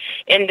attention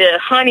in the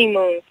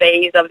honeymoon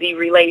phase of the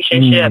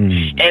relationship,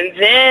 and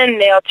then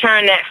they'll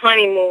turn that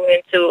honeymoon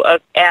into an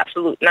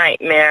absolute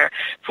nightmare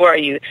for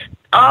you.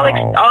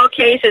 All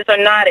cases are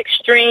not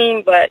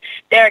extreme, but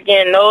there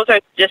again, those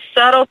are just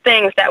subtle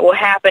things that will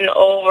happen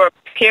over a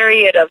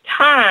period of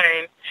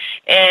time.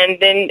 And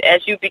then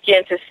as you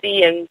begin to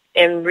see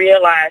and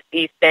realize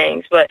these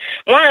things. But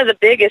one of the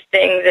biggest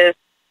things is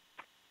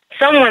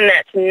someone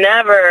that's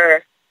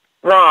never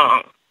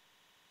wrong.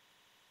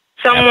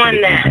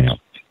 Someone that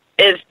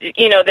is,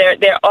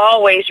 they're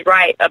always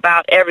right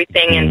about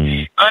everything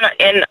and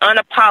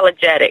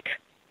unapologetic.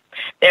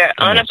 They're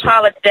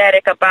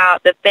unapologetic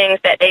about the things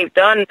that they've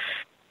done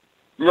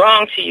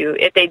wrong to you.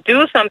 If they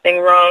do something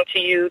wrong to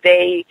you,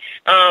 in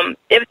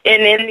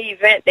the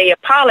event they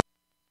apologize,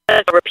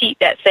 repeat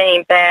that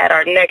same bad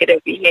or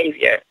negative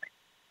behavior.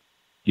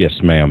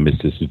 Yes, ma'am,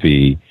 Mrs.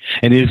 V.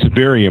 And it's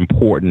very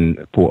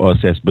important for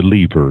us as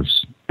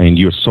believers, and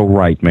you're so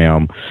right,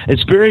 ma'am.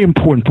 It's very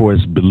important for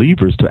us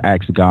believers to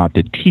ask God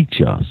to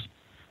teach us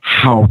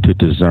how to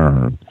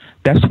discern.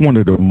 That's one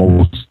of the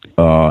most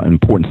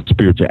important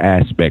spiritual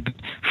aspects,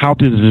 how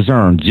to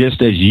discern,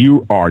 just as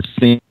you are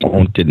seeing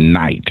on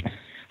tonight.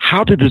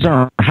 How to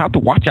discern, how to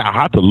watch out,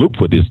 how to look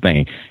for this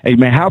thing.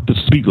 Amen. How to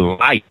speak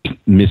light,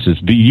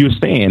 Mrs. V. You're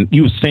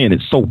saying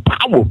it so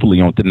powerfully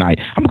on tonight.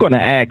 I'm going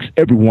to ask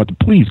everyone to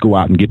please go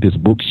out and get this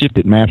book,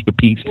 Shifted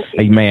Masterpiece.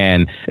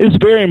 Amen. It's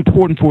very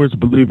important for us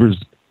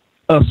believers,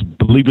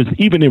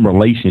 even in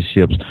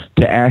relationships,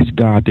 to ask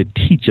God to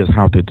teach us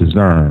how to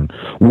discern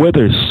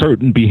whether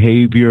certain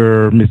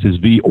behavior,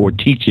 Mrs. V, or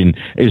teaching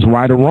is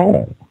right or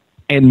wrong.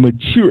 And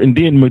mature in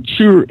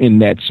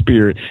that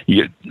spirit.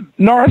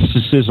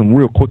 Narcissism,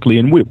 real quickly,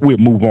 and we'll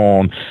move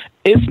on.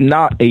 It's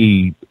not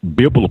a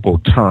biblical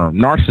term.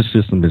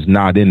 Narcissism is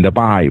not in the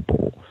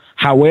Bible.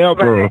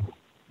 However,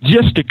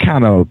 just to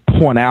kind of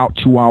point out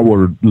to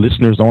our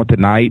listeners on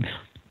tonight,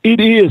 it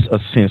is a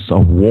sense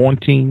of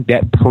wanting.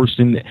 That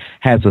person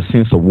has a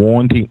sense of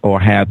wanting or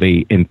have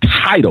a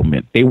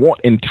entitlement. They want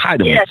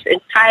entitlement. Yes,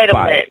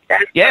 entitlement.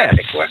 That's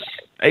perfect word.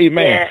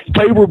 Amen.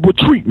 Yeah. Favorable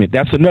treatment.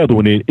 That's another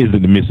one, isn't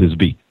it, Mrs.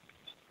 B?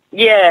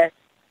 Yes.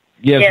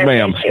 Yes,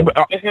 ma'am.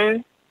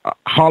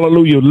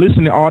 Hallelujah.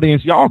 Listening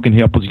audience, y'all can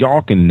help us.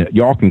 Y'all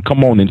can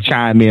come on and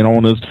chime in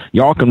on us.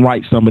 Y'all can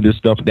write some of this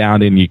stuff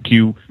down in your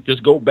queue.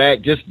 Just go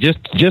back. Just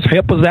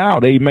help us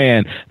out.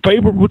 Amen.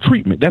 Favorable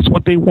treatment. That's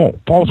what they want.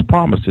 False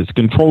promises,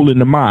 controlling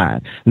the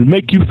mind,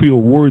 make you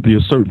feel worthy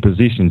of certain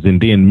positions, and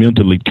then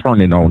mentally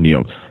turning on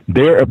them.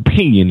 Their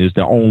opinion is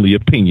the only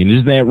opinion.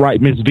 Isn't that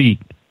right, Ms. V?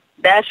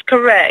 That's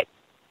correct.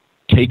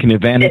 Taking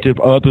advantage of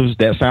others.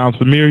 That sounds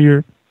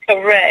familiar.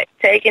 Correct.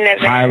 Taking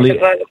advantage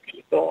of other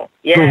people.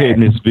 Yes. Go ahead,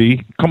 Miss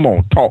V. Come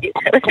on, talk.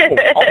 Come on,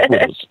 talk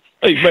with us.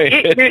 Hey,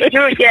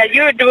 man.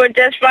 You're doing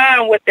just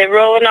fine with it,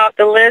 rolling off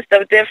the list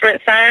of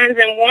different signs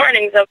and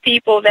warnings of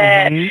people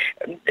that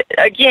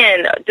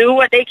again, do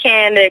what they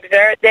can to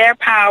exert their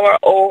power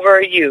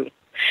over you.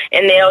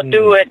 And they'll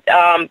do it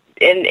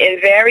in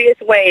various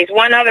ways.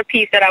 One other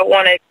piece that I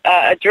want to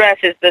address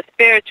is the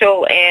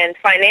spiritual and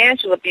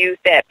financial abuse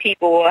that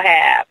people will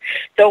have.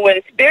 So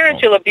with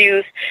spiritual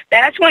abuse,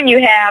 that's when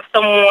you have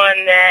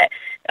someone that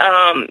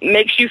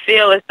makes you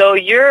feel as though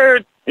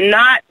you're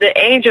not the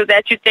angel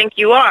that you think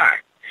you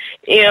are.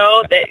 You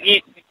know, that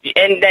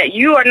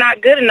you are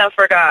not good enough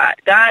for God.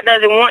 God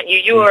doesn't want you.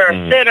 You are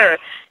a sinner.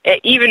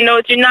 Even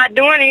though you're not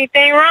doing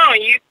anything wrong,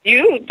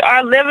 you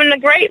are living a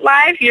great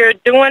life. You're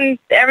doing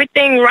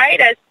everything right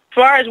as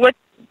far as what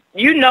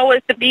you know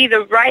is to be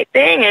the right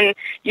thing, and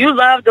you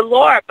love the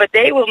Lord. But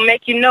they will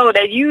make you know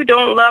that you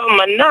don't love Him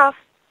enough.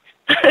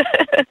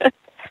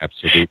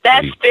 Absolutely.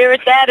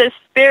 That is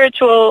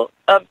spiritual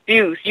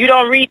abuse. You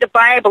don't read the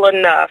Bible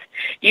enough.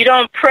 You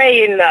don't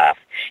pray enough.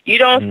 You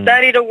don't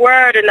study the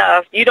Word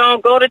enough. You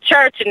don't go to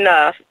church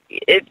enough.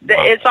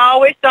 It's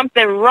always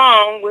something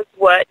wrong with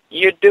what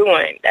you're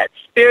doing. That's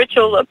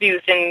spiritual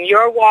abuse in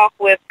your walk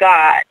with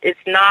God. It's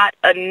not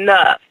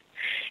enough.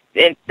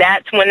 And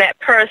that's when that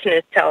person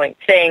is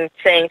saying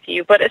to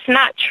you, but it's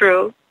not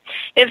true.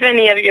 If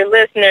any of your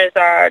listeners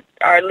are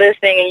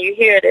listening and you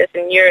hear this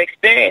and you're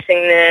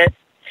experiencing this,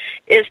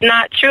 it's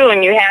not true,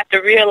 and you have to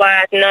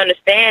realize and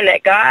understand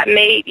that God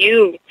made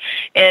you,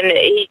 and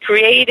He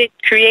created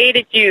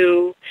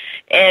you,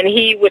 and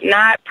He would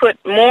not put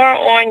more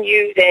on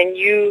you than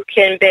you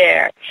can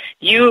bear.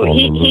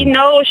 He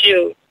knows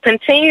you.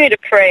 Continue to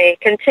pray.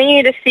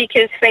 Continue to seek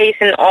His face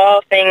in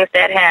all things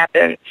that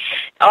happen.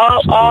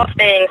 All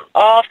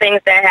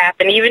things that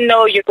happen. Even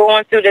though you're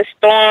going through the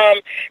storm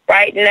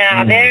right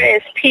now, there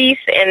is peace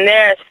and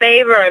there is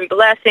favor and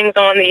blessings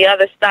on the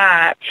other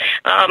side.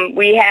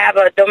 We have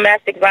a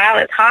domestic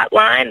violence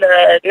hotline.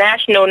 The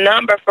national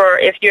number for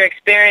if you're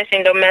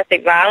experiencing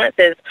domestic violence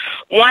is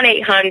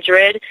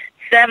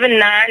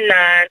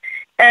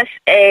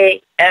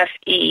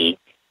 1-800-799-SAFE.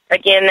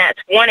 Again, that's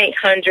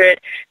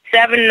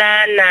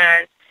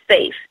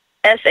 1-800-799-SAFE,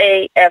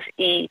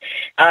 SAFE.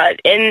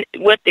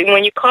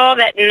 When you call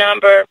that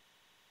number,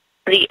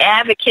 the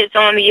advocates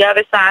on the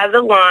other side of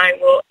the line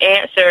will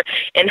answer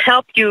and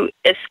help you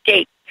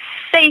escape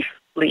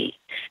safely.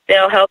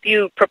 They'll help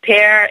you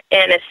prepare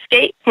an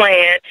escape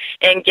plan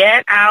and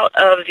get out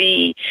of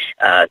the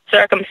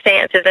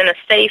circumstances in a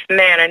safe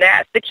manner.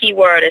 That's the key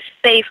word, is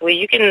safely.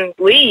 You can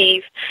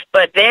leave,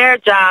 but their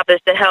job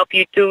is to help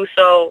you do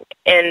so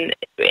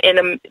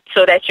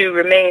so that you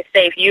remain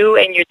safe, you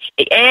and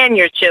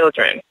your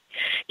children.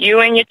 You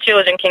and your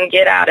children can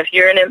get out. If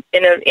you're in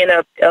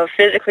a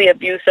physically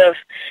abusive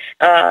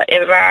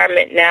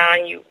environment now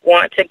and you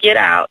want to get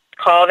out,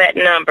 call that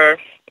number,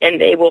 and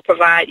they will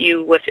provide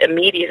you with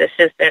immediate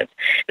assistance.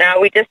 Now,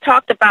 we just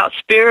talked about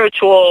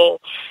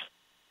spiritual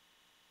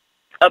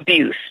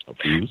abuse.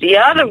 The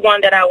other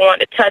one that I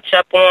wanted to touch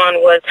up on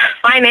was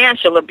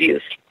financial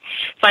abuse.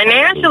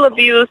 Financial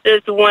abuse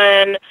is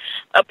when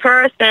a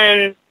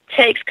person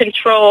takes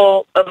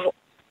control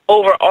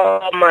over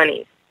all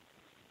money.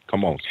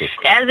 Come on, sister.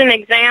 As an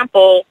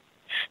example,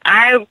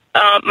 my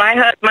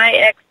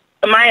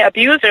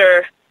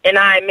abuser and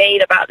I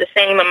made about the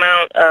same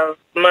amount of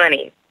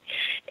money,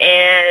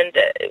 and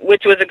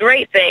which was a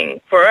great thing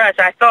for us,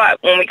 I thought,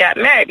 when we got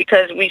married,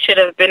 because we should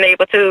have been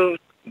able to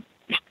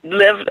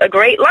live a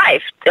great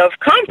life of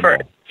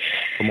comfort.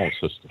 Come on,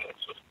 sister.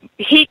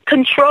 He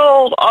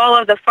controlled all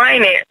of the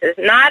finances,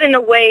 not in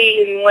a way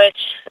in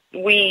which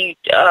we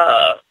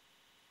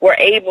were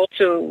able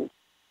to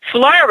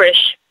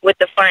flourish with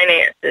the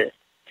finances.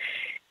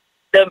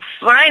 The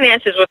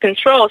finances were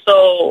controlled,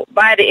 so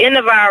by the end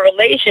of our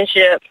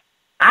relationship,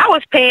 I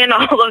was paying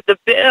all of the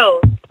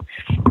bills.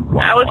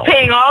 Wow. I was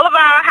paying all of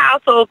our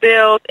household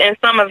bills and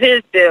some of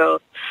his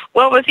bills.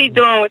 What was he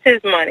doing with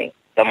his money?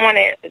 Someone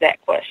answer that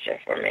question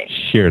for me.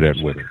 Share that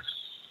with us.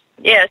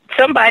 Yes,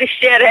 somebody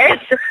share the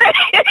answer.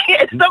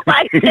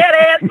 Somebody share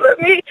the answer with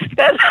me,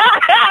 because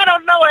I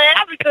don't know what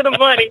happened to the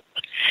money.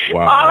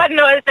 Wow. All I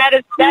know is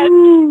that's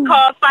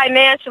called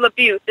financial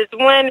abuse. It's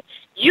when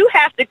you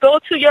have to go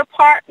to your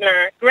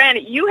partner.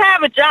 Granted, you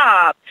have a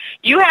job.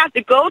 You have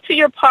to go to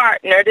your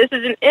partner. This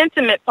is an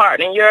intimate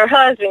partner, your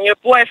husband, your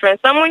boyfriend,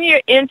 someone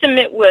you're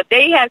intimate with.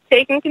 They have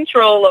taken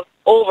control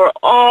over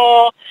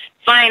all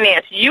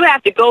finance. You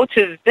have to go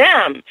to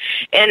them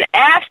and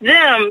ask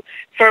them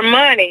for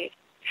money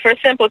for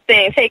simple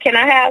things. Hey, can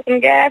I have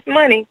some gas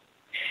money?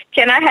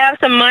 Can I have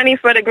some money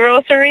for the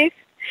groceries?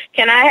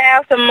 Can I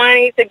have some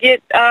money to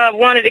get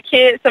one of the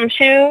kids some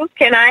shoes?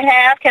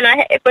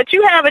 But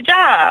you have a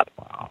job.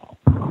 Wow.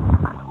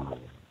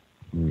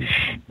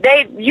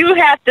 You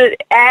have to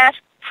ask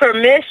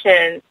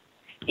permission,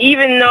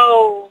 even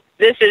though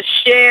this is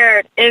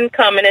shared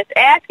income, and it's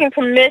asking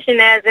permission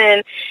as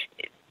in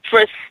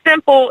for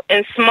simple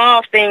and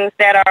small things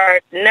that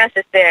are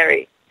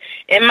necessary.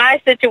 In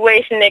my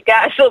situation, it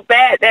got so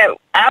bad that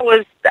I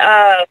was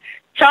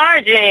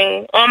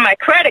charging on my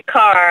credit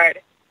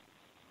card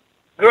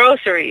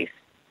groceries.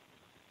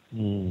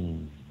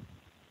 You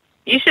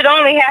should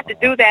only have to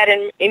do that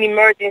in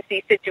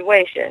emergency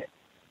situations.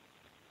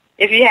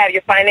 if you have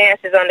your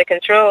finances under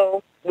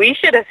control. We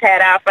should have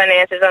had our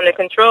finances under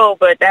control,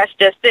 but that's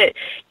just it.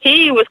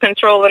 He was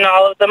controlling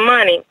all of the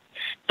money.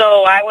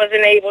 So I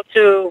wasn't able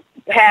to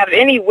have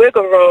any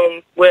wiggle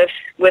room with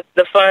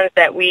the funds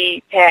that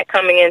we had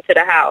coming into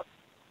the house.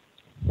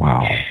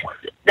 Wow.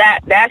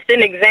 That's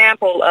an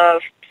example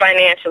of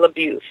financial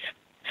abuse.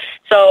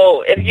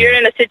 So if you're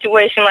in a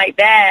situation like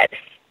that,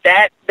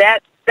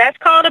 that's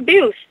called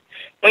abuse.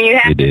 When you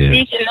have to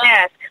seek and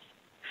ask.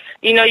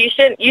 You know, you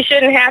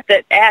shouldn't have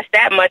to ask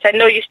that much. I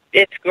know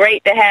it's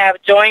great to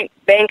have joint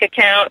bank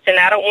accounts, and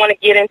I don't want to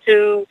get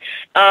into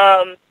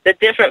the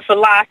different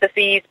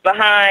philosophies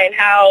behind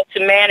how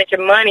to manage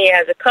your money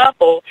as a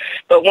couple.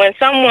 But when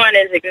someone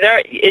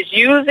is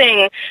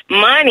using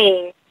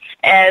money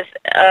as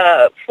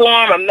a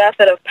form, a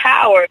method of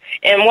power,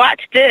 and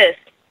watch this.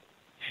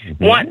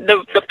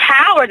 The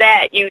power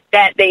that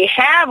they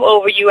have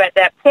over you at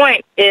that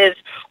point is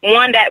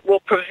one that will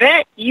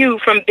prevent you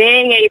from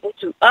being able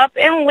to up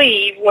and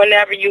leave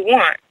whenever you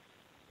want.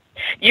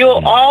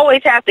 You'll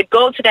always have to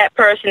go to that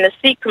person to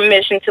seek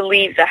permission to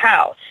leave the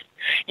house.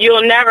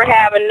 You'll never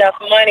have enough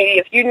money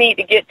if you need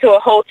to get to a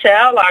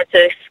hotel or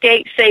to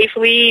escape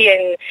safely,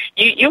 and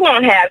you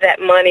won't have that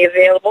money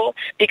available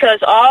because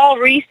all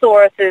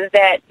resources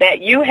that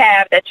you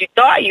have that you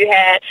thought you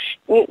had,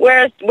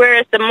 where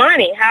is the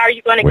money? How are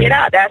you going to get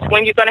out? That's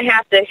when you're going to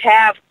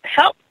have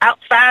help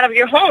outside of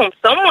your home.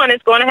 Someone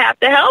is going to have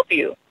to help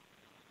you.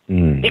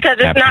 Because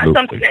it's not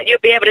something that you'll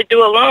be able to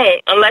do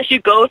alone unless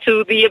you go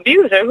to the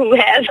abuser who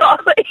has all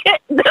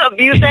the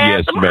abuser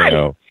has the money.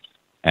 Ma'am.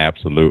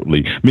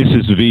 Absolutely.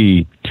 Mrs.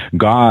 V,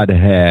 God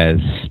has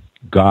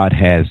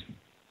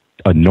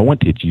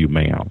anointed you,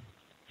 ma'am.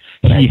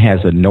 He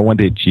has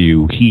anointed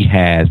you. He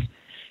has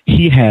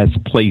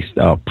placed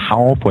a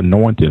powerful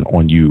anointing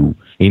on you,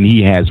 and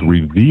he has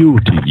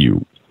revealed to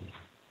you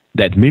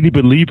that many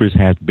believers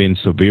have been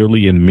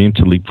severely and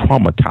mentally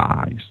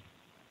traumatized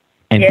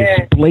and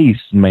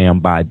displaced,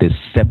 ma'am, by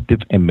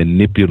deceptive and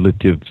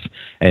manipulative,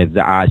 as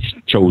I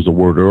chose the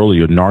word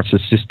earlier,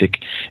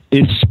 narcissistic,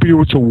 is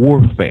spiritual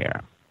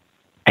warfare.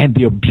 And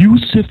the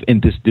abusive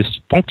and this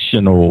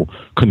dysfunctional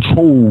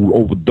control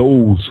over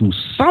those who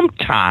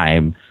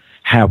sometimes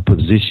have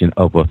position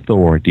of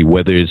authority,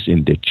 whether it's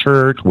in the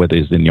church, whether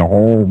it's in your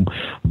home,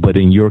 but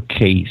in your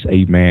case,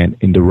 amen,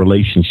 in the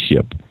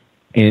relationship,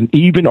 and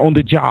even on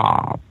the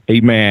job,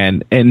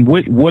 amen. And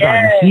what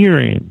I'm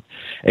hearing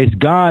is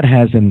God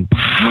has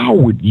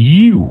empowered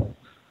you,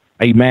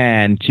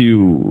 amen,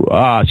 to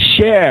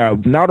share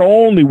not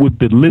only with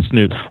the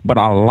listeners, but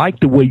I like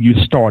the way you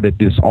started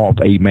this off,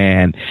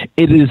 amen.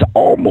 It is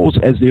almost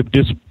as if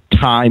this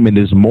time and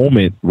this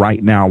moment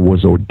right now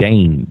was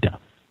ordained,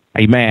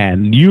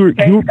 amen. You're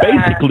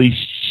basically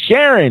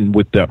sharing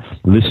with the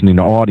listening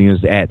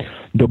audience that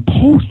the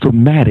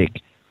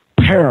post-traumatic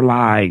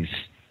paralyzed,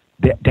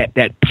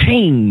 that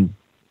pain,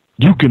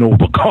 you can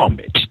overcome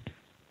it.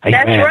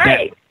 Amen. That's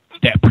right.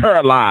 That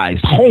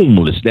paralyzed,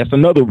 homeless. That's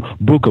another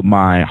book of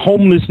mine.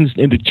 Homelessness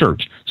in the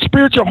church.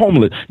 Spiritual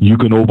homeless. You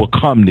can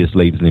overcome this,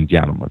 ladies and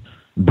gentlemen.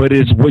 But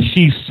it's what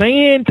she's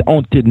saying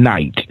on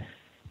tonight.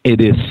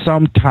 It is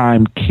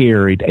sometime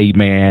carried,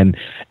 amen,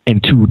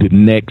 into the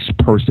next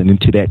person,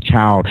 into that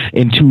child,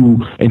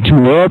 into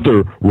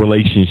other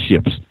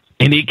relationships.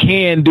 And it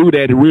can do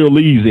that real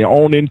easy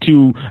on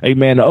into,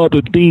 amen,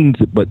 other things,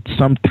 but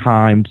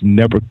sometimes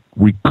never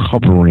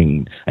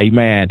recovering.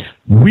 Amen.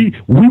 We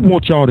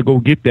want y'all to go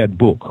get that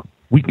book.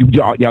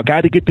 Y'all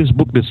got to get this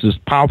book. This is a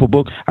powerful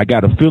book. I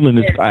got a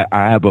feeling I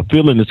have a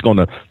feeling it's going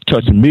to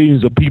touch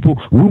millions of people.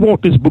 We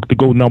want this book to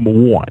go number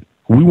one.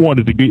 We want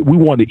it,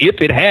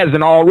 if it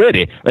hasn't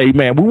already,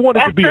 amen, we want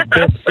it to be a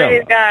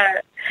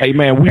bestseller.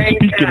 Amen. We're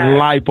speaking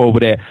life over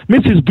that.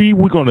 Mrs. B,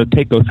 we're going to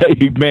take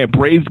amen,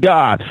 praise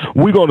God.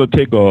 We're going to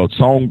take a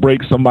song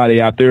break.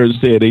 Somebody out there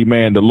said,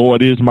 amen, the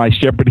Lord is my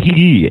shepherd.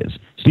 He is.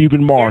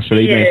 Stephen Marshall,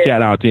 amen,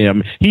 shout out to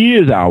him. He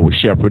is our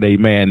shepherd,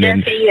 amen. Yes,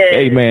 and he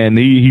is. Amen.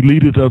 He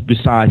leadeth us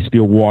beside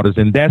still waters,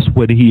 and that's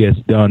what he has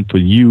done for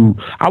you.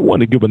 I want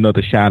to give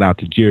another shout out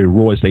to Jerry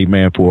Royce,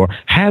 amen, for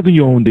having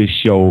you on this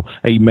show,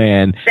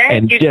 amen.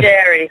 Thank you,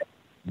 Jerry.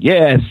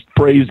 Yes,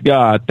 praise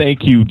God.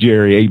 Thank you,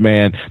 Jerry.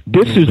 Amen.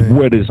 This is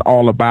what it's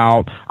all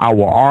about. Our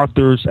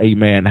authors,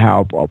 amen,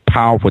 have a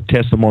powerful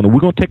testimony.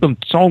 We're going to take a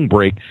song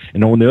break,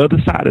 and on the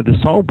other side of the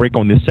song break,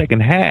 on the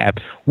second half,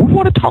 we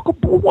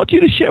want you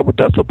to share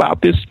with us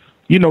about this,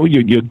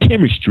 your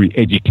chemistry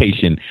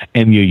education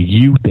and your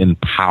youth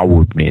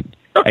empowerment.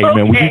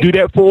 Amen. Will you do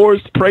that for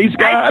us? Praise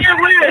God. I sure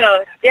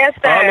will. Yes,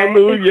 sir.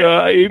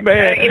 Hallelujah.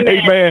 Amen.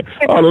 Amen.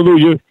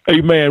 Hallelujah.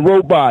 Amen.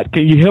 Robot,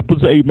 can you help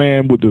us,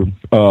 amen, with the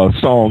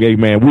song,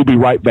 amen? We'll be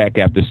right back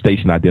after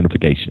station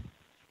identification.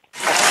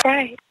 All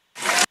right.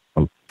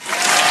 You're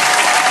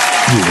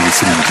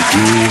listening to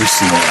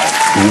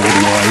Spelife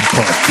Worldwide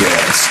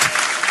Podcast.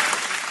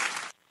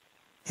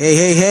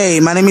 Hey,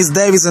 my name is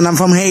Davis and I'm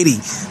from Haiti,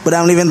 but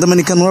I'm living in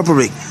Dominican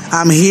Republic.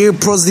 I'm here,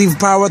 Positive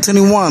Power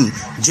 21,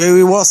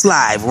 Jerry was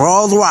live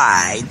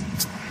worldwide.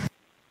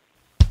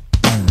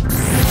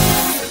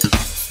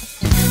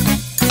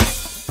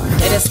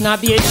 It Let's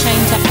not be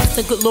ashamed to ask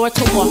the good Lord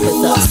to walk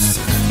with us.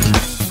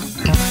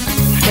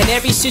 In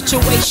every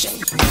situation,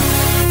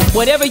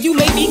 whatever you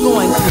may be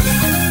going through,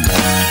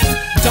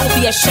 don't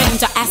be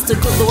ashamed to ask the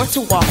good Lord to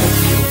walk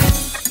with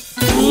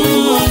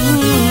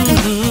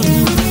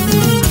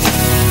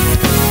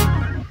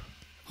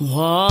you.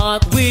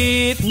 Walk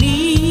with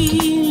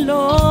me,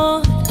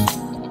 Lord.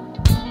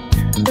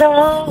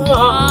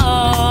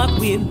 Walk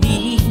with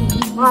me.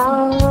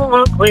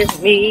 Walk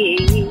with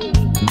me.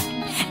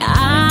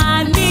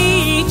 I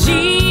need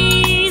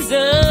Jesus.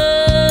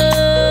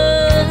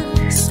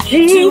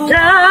 Jesus to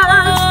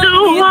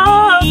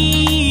walk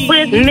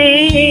with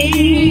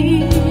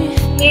me.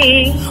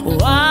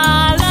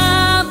 While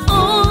I'm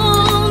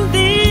on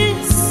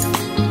this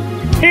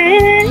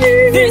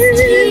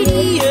tedious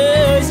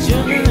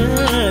journey,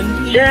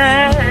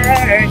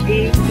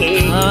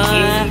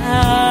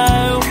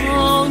 I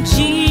want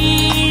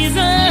Jesus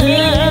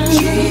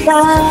to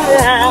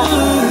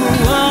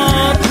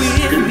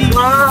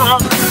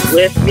walk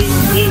with me.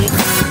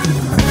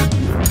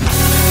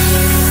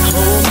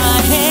 Hold my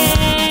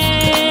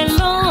hand,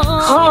 Lord.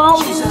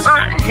 Hold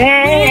my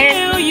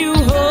hand. Will you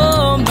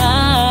hold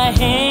my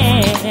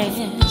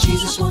hand?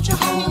 Jesus, won't you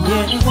hold my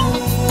hand?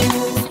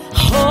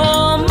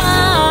 Hold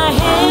my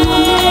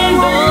hand,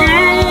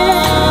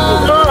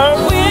 Lord.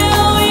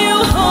 Will you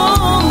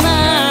hold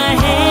my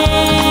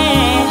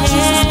hand?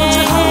 Jesus, won't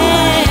you hold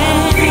my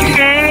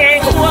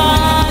hand?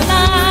 While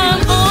I'm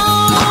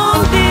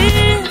on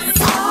this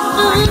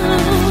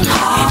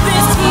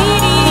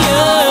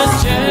tedious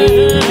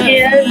journey.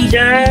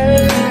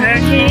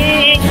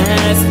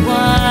 That's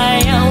why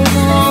I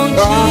want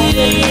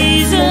Jesus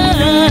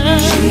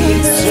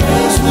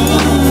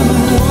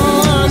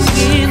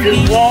to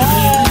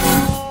walk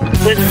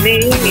with me.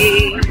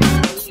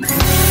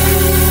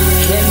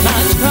 In my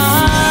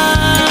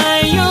trials,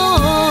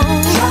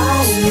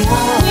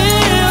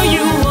 will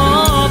you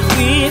walk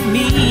with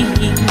me?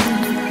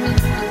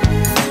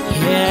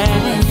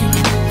 Yeah.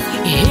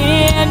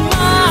 In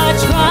my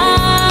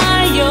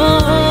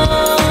trials,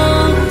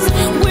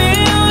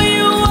 will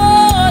you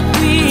walk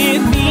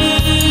with me?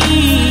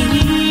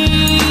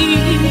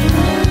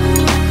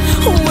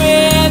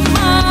 When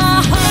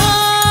my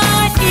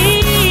heart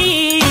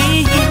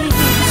is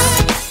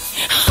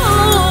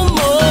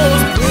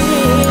almost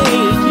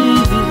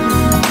breaking,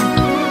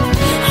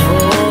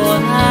 oh,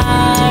 I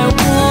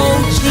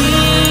want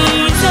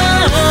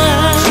Jesus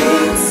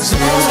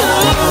to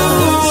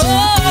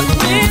walk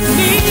with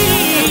me.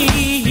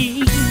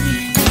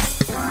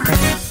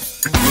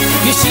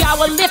 You see, I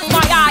will lift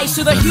my eyes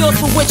to the hills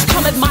from which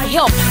cometh my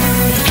help,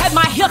 and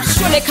my help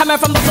surely coming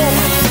from the Lord.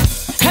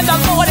 And the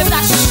Lord is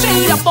that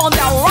shade upon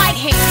their right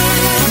hand.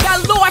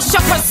 The Lord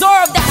shall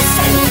preserve that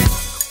soul,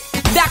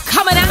 that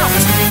coming out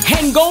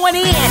and going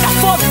in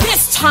for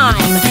this time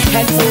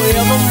and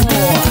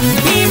forevermore.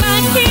 Be my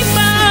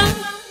keeper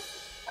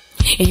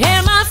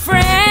and my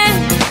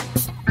friend.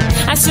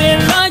 I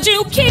said, Lord,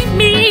 you keep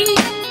me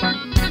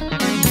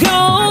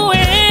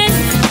going.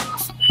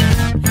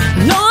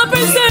 Lord,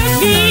 preserve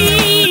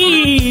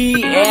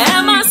me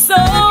and my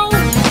soul.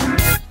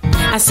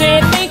 I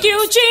said, thank you,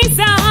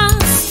 Jesus.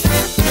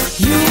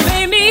 You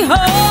made me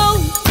whole.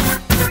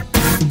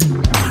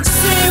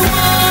 Say,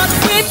 walk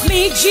with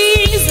me,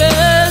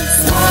 Jesus.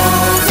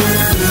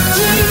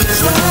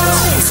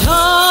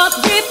 Talk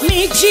with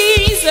me,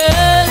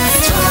 Jesus.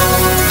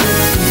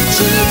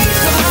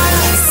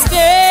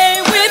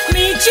 Stay with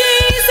me,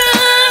 Jesus.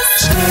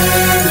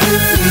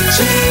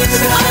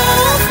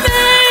 Oh,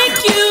 thank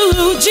you,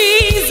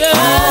 Jesus.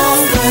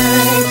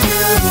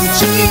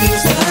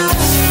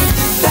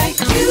 Thank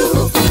you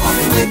for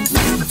walking with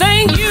me.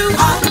 Thank you. I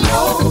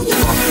know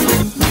you're walking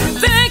with me.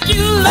 Thank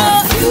you,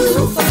 Lord, Thank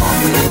you for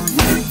walking with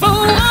me. for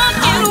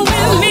walking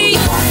with me.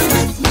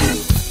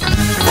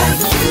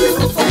 Thank you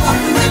for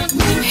walking with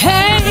me.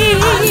 Hey,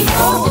 I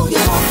know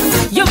you're walking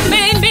with me. you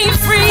made me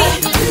free.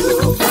 Thank you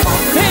for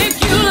walking with me. Thank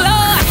you,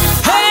 Lord.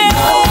 Hey,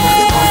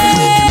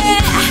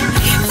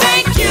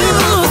 thank you,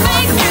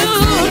 thank you,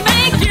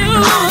 thank you,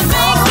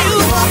 thank you,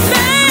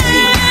 thank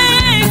you.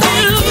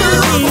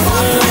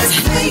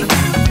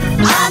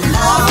 I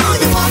know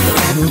you're walking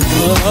with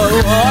me.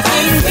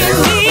 Walking with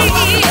me,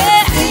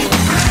 yeah.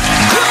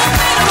 You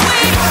made a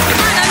way out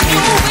of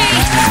no way.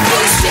 You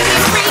set me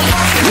free.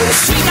 You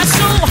saved my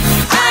soul.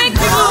 Thank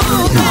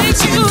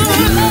you,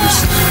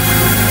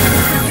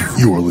 Lord.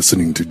 You are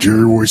listening to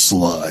Jerry Royce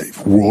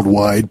Live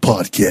Worldwide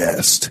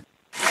Podcast.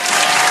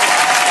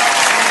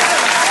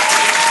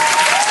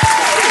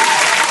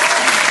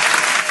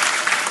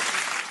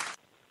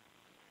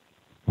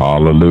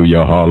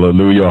 Hallelujah,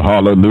 hallelujah,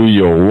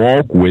 hallelujah.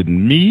 Walk with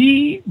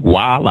me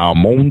while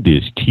I'm on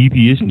this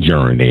tedious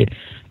journey.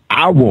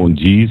 I want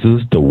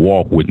Jesus to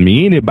walk with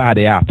me.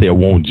 Anybody out there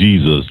want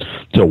Jesus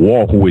to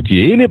walk with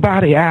you?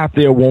 Anybody out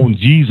there want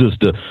Jesus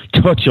to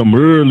touch them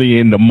early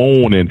in the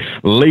morning,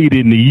 late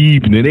in the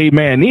evening?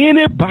 Amen.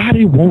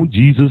 Anybody want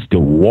Jesus to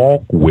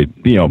walk with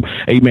them?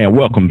 Amen.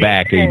 Welcome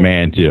back,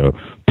 amen, to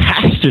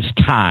Master's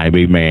Time,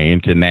 amen,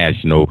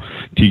 International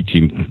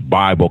Teaching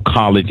Bible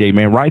College,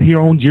 amen, right here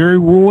on Jerry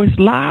Royce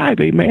Live,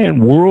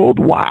 amen,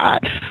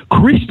 worldwide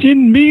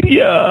Christian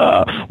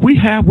media. We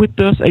have with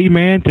us,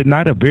 amen,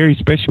 tonight a very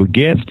special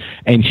guest,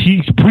 and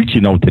she's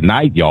preaching on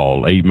tonight,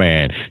 y'all,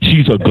 amen.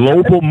 She's a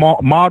global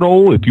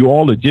model. If you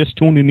all are just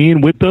tuning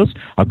in with us,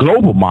 a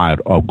global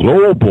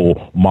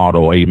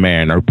model,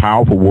 amen. Her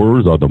powerful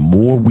words are, the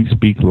more we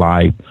speak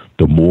life,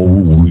 the more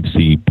we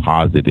see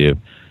positive,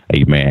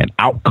 amen,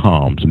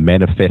 outcomes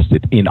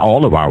manifested in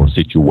all of our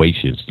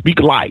situations. Speak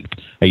life,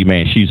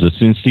 amen. She's a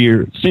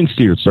sincere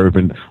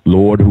servant,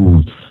 Lord,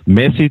 whose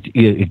message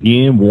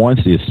again once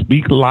is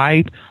speak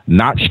life,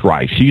 not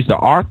strife. She's the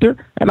author,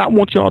 and I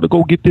want y'all to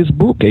go get this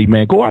book,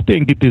 amen. Go out there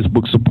and get this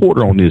book. Support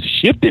her on this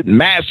shifted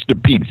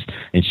masterpiece.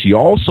 And she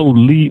also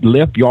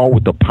left y'all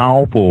with a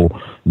powerful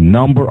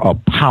number of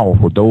power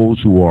for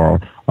those who are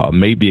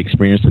maybe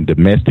experiencing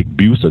domestic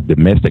abuse. A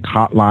domestic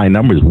hotline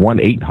number is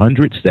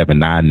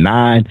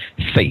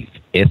 1-800-799-SAFE.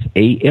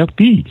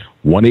 SAFE.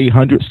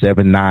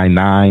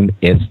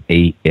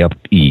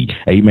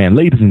 1-800-799-SAFE. Amen.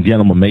 Ladies and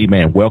gentlemen,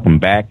 amen. Welcome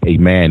back.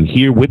 Amen.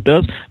 Here with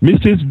us,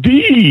 Mrs.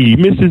 V.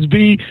 Mrs.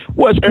 V,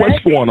 what's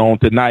going on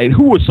tonight?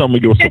 Who are some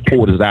of your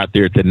supporters out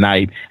there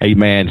tonight?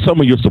 Amen. Some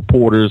of your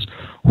supporters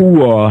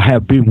who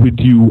have been with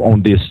you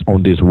on this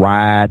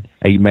ride,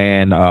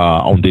 amen,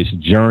 on this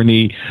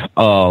journey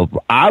of,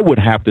 I would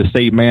have to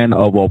say, man,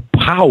 of a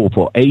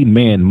powerful,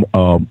 amen,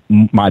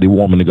 mighty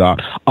woman of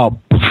God, a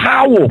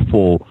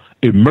powerful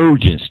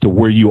emergence to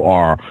where you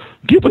are.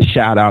 Give a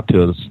shout out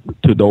to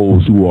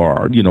those who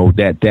are,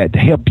 that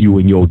help you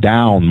in your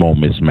down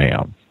moments,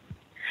 ma'am.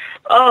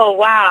 Oh,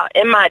 wow.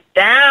 In my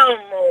down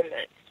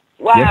moments.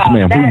 Wow. Yes,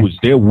 ma'am. Who was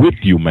there with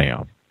you,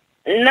 ma'am?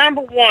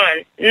 Number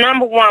one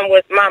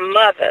was my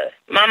mother.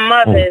 My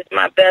mother is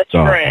my best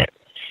friend.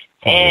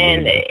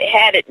 And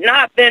had it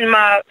not been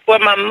for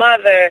my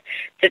mother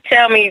to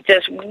tell me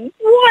just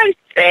one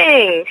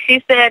thing,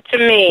 she said to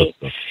me,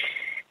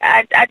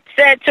 I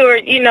said to her,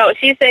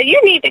 she said, you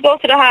need to go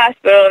to the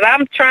hospital. And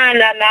I'm trying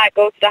to not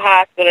go to the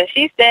hospital. And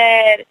she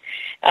said,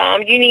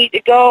 you need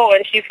to go.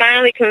 And she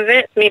finally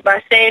convinced me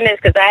by saying this,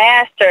 because I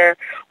asked her,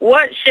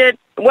 what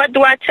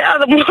do I tell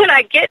them when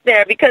I get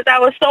there? Because I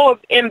was so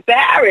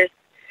embarrassed.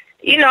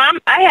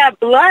 I have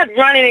blood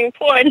running and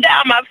pouring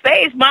down my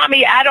face.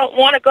 Mommy, I don't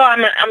want to go.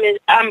 I'm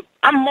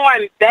more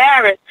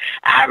embarrassed.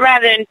 I'd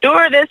rather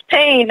endure this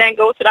pain than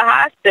go to the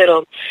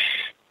hospital.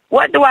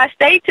 What do I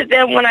say to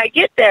them when I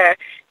get there?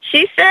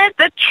 She said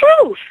the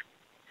truth,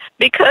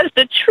 because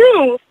the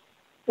truth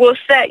will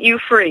set you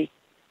free.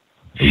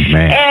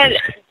 Amen.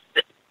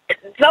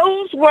 And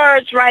those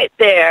words right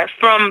there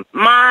from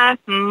my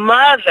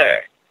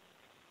mother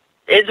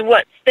is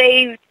what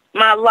saved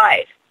my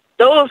life.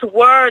 Those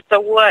words are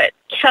what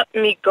kept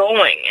me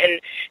going and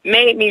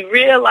made me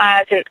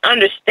realize and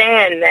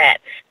understand that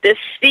this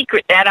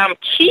secret that I'm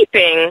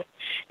keeping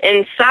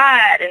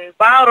inside and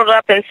bottled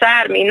up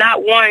inside of me,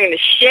 not wanting to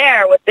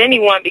share with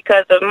anyone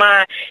because of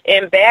my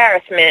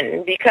embarrassment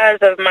and because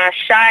of my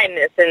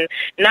shyness, and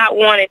not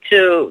wanting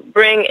to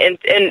bring and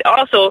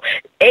also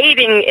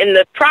aiding in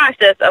the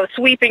process of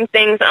sweeping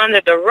things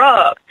under the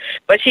rug.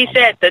 But she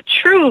said the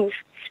truth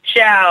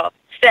shall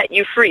set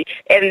you free.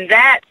 And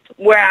that's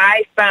where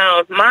I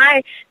found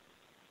my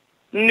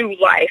new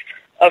life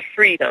of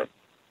freedom.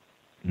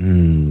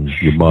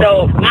 Your mother.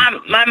 So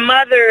my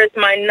mother is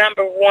my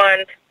number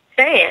one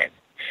fan.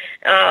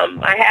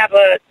 I have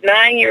a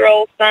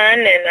 9-year-old son,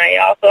 and I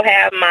also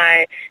have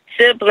my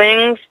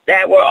siblings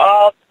that were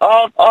all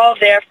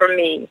there for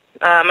me.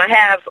 I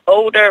have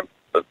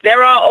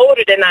they're all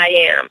older than I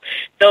am,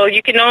 so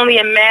you can only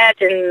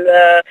imagine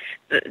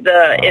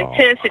the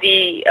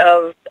intensity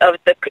of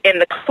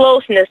the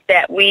closeness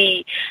that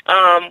we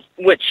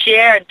would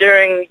share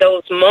during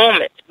those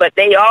moments. But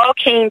they all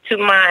came to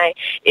my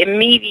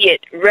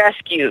immediate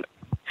rescue.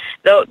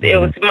 Though it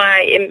was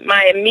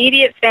my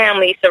immediate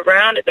family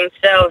surrounded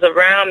themselves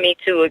around me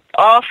to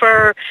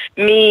offer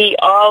me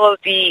all of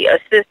the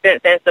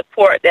assistance and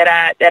support that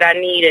I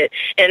needed,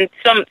 and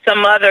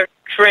some other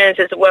friends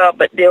as well.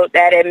 But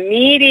that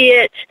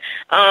immediate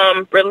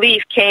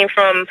relief came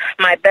from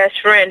my best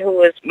friend,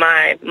 who is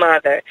my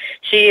mother.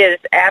 She is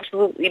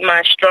absolutely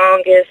my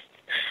strongest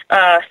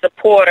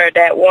supporter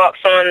that walks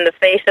on the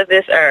face of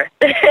this earth.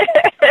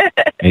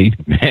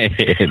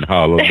 Amen.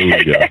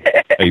 Hallelujah.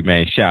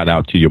 Amen. Shout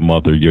out to your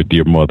mother, your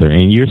dear mother,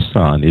 and your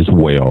son as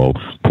well.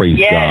 Praise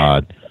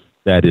God.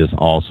 That is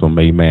awesome.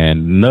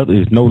 Amen.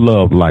 There's no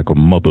love like a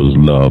mother's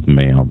love,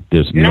 ma'am.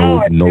 There's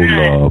no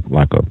love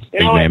like a.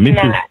 Amen.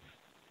 Mrs.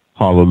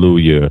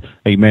 Hallelujah.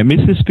 Amen.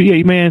 Mrs. V,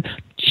 amen.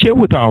 Share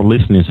with our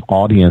listeners,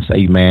 audience,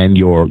 amen,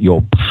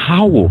 your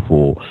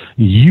powerful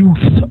youth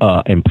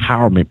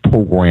empowerment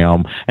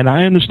program. And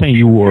I understand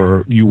you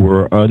were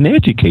an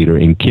educator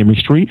in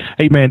chemistry.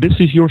 Amen. This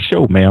is your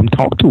show, ma'am.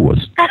 Talk to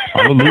us.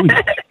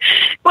 Hallelujah.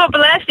 Well,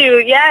 bless you.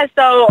 Yeah,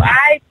 so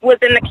I was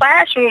in the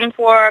classroom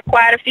for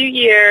quite a few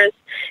years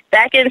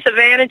back in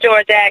Savannah,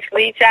 Georgia,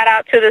 actually. Shout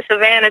out to the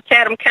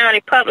Savannah-Chatham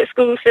County Public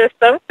School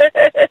System.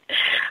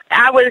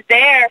 I was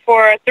there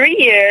for 3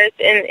 years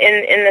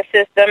in the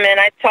system, and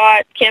I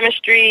taught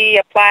chemistry,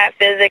 applied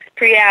physics,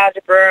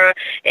 pre-algebra,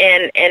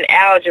 and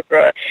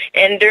algebra.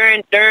 And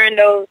during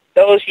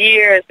those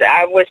years,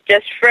 I was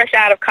just fresh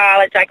out of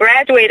college. I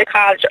graduated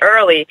college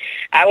early.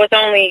 I was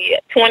only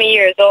 20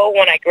 years old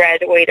when I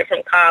graduated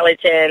from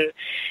college, and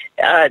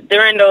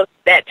during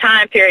that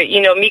time period,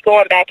 me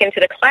going back into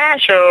the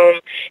classroom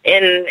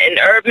in an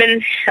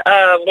urban,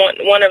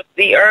 one of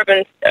the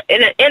urban,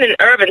 in an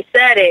urban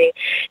setting,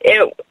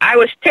 I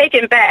was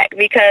taken back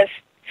because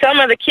some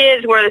of the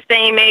kids were the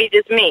same age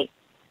as me,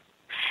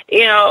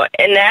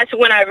 and that's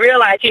when I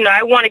realized,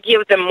 I want to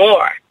give them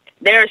more.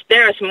 There's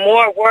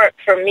more work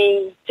for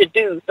me to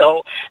do,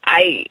 so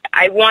I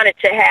wanted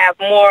to have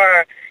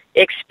more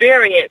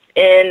experience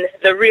in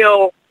the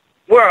real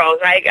world.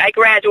 I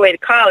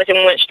graduated college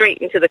and went straight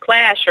into the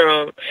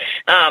classroom.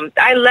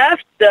 I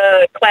left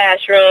the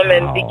classroom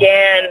and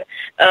began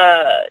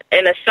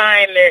an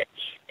assignment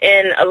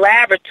in a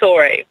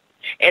laboratory.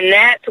 And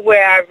that's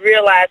where I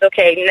realized,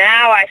 okay,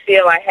 now I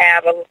feel I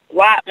have a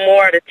lot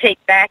more to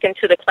take back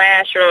into the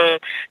classroom.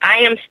 I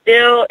am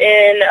still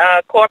in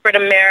corporate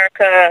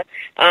America,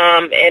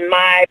 and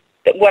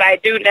what I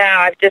do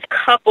now, I've just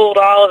coupled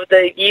all of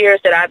the years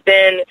that I've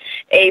been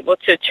able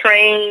to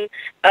train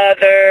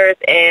others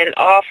and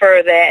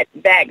offer that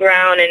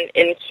background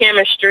in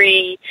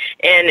chemistry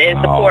and in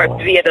support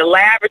via the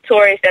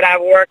laboratories that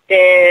I've worked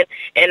in,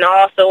 and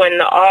also in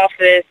the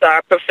office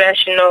or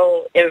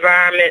professional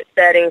environment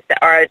settings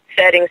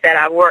that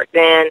I've worked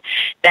in.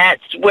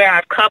 That's where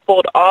I've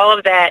coupled all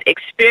of that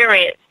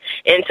experience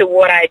into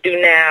what I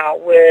do now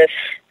with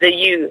the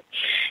youth.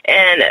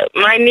 And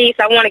my niece,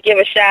 I want to give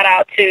a shout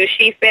out to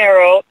She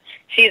Farrell.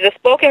 She's a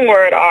spoken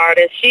word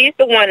artist. She's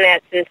the one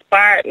that's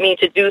inspired me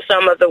to do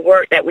some of the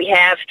work that we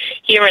have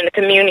here in the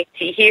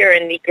community, here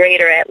in the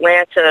greater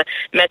Atlanta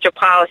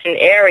metropolitan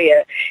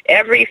area.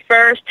 Every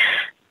first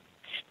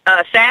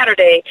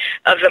Saturday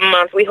of the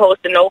month, we host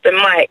an open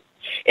mic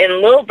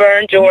in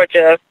Lilburn,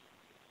 Georgia,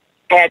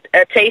 at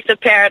a Taste of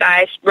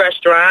Paradise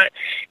restaurant.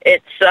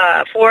 It's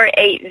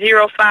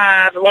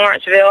 4805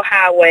 Lawrenceville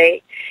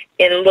Highway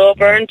in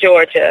Lilburn,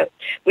 Georgia.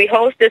 We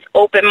host this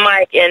open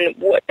mic, and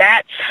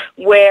that's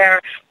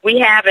where we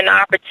have an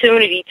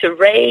opportunity to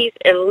raise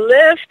and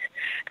lift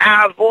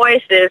our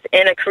voices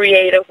in a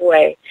creative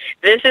way.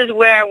 This is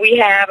where we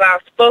have our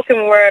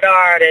spoken word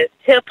artists,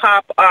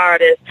 hip-hop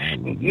artists,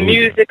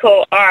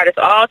 musical artists,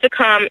 all to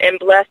come and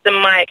bless the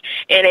mic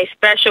in a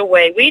special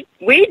way.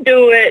 We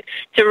do it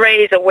to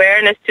raise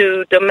awareness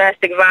to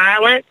domestic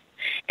violence,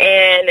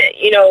 and,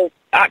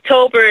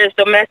 October is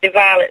Domestic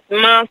Violence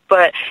Month,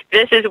 but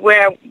this is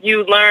where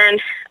you learn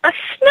a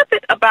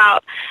snippet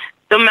about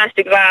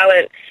domestic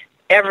violence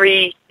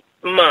every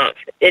month.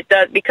 It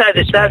does, because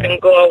it doesn't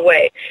go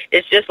away.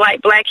 It's just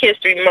like Black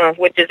History Month,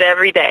 which is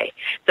every day.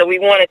 So we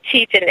want to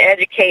teach and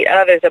educate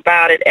others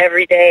about it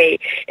every day.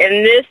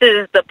 And this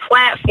is the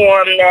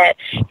platform that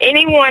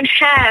anyone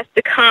has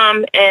to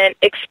come and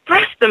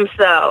express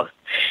themselves.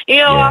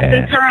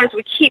 Oftentimes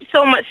we keep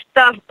so much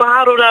stuff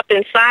bottled up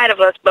inside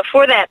of us, but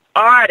for that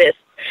artist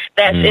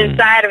that's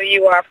inside of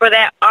you, or for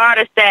that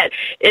artist that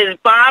is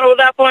bottled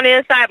up on the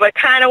inside but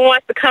kind of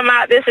wants to come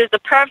out, this is the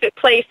perfect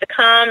place to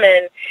come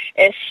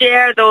and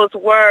share those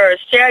words,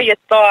 share your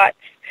thoughts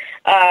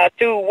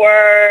through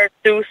words,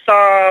 through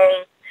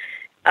song,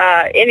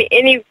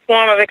 any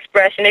form of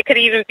expression. It could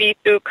even be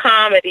through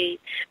comedy,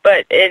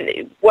 but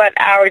what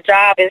our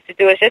job is to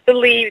do is just to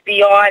leave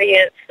the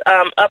audience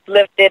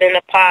uplifted in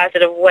a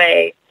positive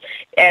way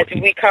as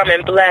we come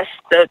and bless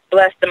the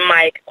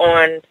mic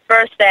on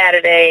first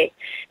Saturday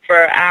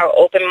for our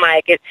open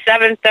mic. It's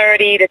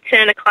 7:30 to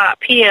 10 o'clock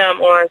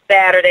p.m. on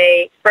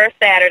Saturday, first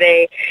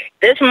Saturday.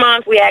 This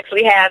month we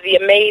actually have the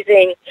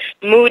amazing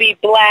Moody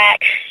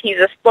Black. He's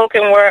a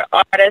spoken word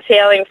artist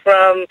hailing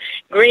from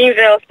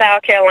Greenville,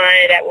 South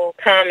Carolina, that will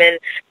come and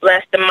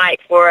bless the mic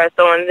for us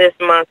on this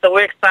month. So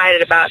we're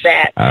excited about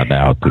that. Shout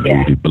out to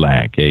Moody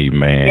Black.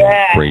 Amen.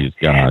 Yeah. Praise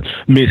God.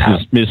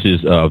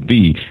 Mrs.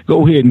 V,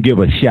 go ahead and give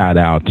a shout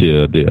out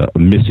to the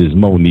Mrs.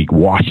 Monique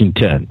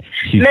Washington.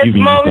 She's Miss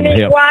giving Monique you some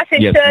help.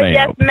 Washington,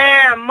 yes,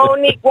 ma'am.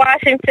 Monique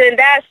Washington,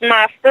 that's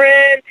my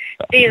friend.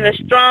 She's a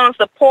strong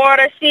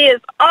supporter. She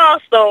is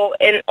also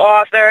an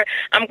author.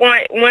 I'm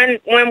going,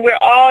 when we're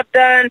all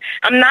done,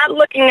 I'm not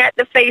looking at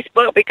the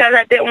Facebook because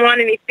I didn't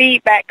want any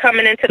feedback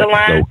coming into the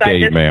line.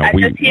 Okay, so man.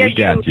 We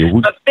got you.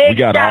 A big we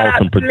got shout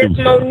awesome out to Miss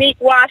Monique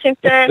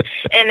Washington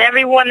and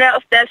everyone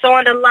else that's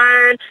on the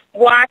line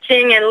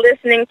watching and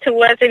listening to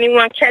us,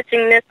 anyone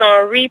catching this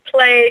on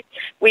replay.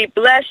 We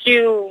bless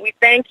you. We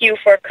thank you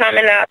for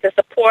coming out to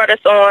support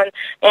us on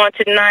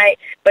tonight.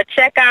 But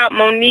check out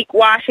Monique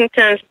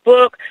Washington's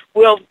book.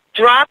 We'll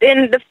drop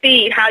in the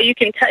feed how you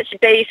can touch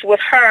base with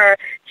her.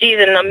 She's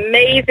an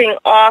amazing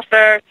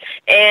author,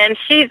 and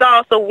she's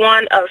also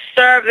one of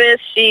service.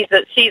 She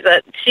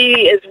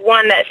is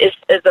one that is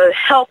a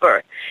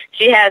helper.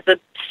 She has a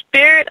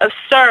spirit of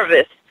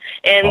service,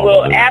 and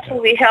will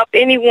absolutely help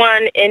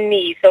anyone in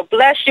need. So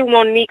bless you,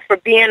 Monique, for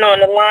being on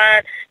the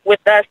line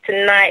with us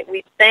tonight.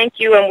 We thank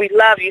you and we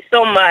love you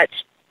so much.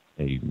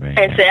 Amen.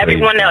 And to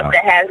everyone else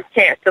that has a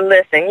chance to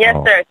listen. Yes,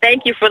 sir.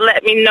 Thank you for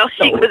letting me know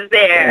she was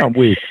there.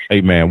 We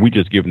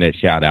just giving that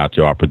shout out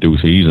to our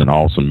producer. He's an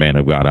awesome man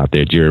of God out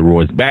there, Jerry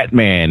Royce.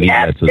 Batman.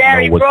 Yes,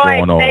 Jerry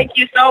Royce. Thank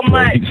you so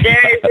much,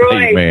 Jerry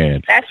Royce.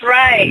 Amen. That's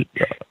right.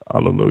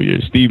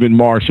 Hallelujah. Stephen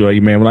Marshall,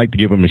 amen. I'd like to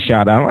give him a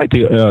shout out. I'd like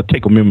to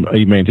take a minute,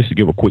 amen, just to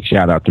give a quick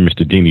shout out to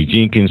Mr. Jeannie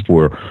Jenkins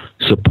for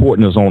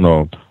supporting us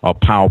on a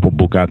powerful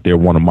book out there,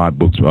 one of my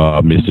books,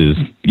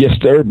 Mrs. Yes,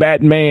 sir,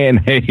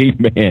 Batman.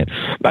 Amen.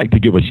 I'd like to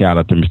give a shout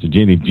out to Mr.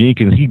 Jeannie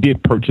Jenkins. He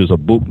did purchase a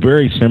book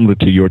very similar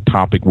to your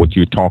topic, what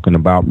you're talking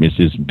about,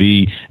 Mrs.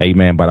 B.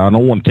 Amen. But I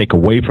don't want to take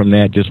away from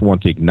that. Just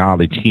want to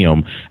acknowledge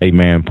him,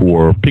 amen,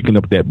 for picking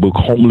up that book,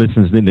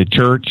 Homelessness in the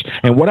Church.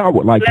 And what I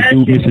would like to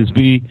do, Mrs.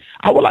 B,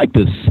 I would like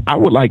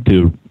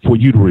to for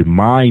you to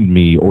remind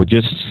me or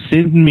just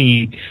send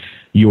me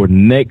your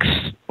next,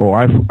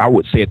 or I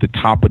would say at the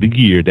top of the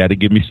year, that'll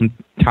give me some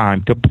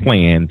time to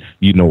plan,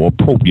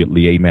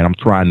 appropriately. Amen. I'm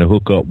trying to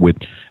hook up with,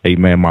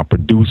 amen, my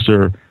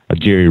producer,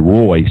 Jerry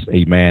Royce,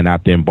 amen,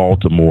 out there in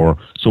Baltimore,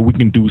 so we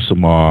can do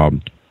some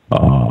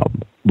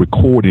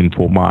recording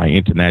for my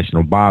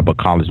International Bible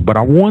College. But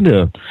I want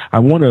to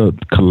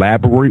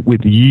collaborate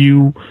with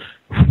you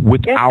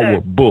with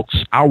our books.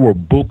 Our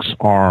books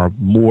are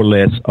more or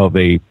less of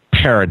a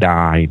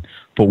paradigm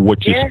for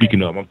what you're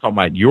speaking of. I'm talking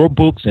about your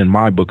books and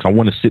my books. I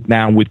want to sit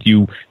down with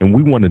you, and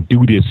we want to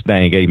do this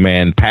thing,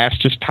 amen.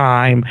 Pastor's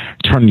Time,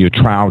 turn your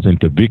trials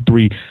into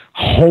victory,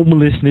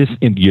 homelessness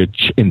in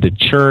the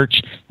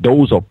church.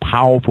 Those are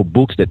powerful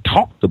books that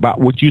talk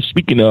about what you're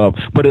speaking of,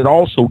 but it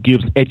also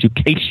gives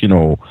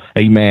educational,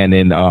 amen,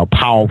 and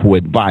powerful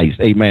advice,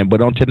 amen.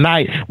 But on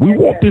tonight, we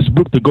want this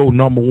book to go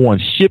number one,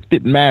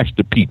 Shifted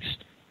Masterpiece.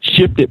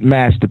 Shifted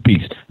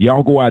Masterpiece.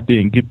 Y'all go out there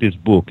and get this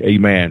book,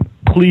 amen.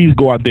 Please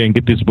go out there and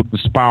get this book,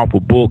 this powerful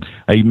book,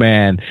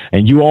 amen.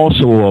 And you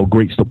also are a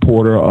great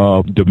supporter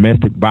of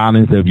domestic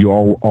violence. Have you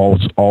all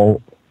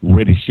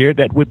already shared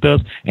that with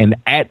us? And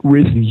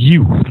at-risk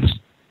youth.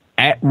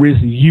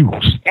 At-risk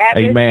youth.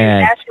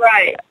 Amen. That's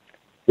right.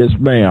 Yes,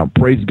 ma'am.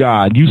 Praise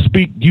God. You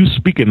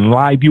speaking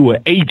live. You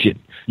an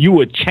agent.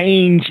 You a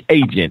change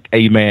agent,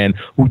 amen,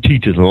 who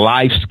teaches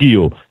life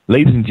skill.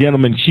 Ladies and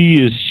gentlemen, she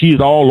is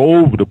all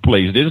over the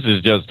place. This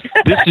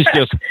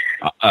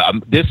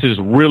is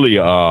really,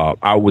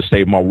 I would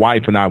say my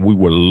wife and I, we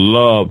would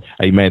love,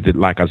 amen, to,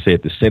 like I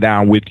said, to sit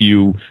down with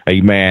you,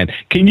 amen.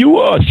 Can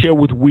you share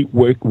with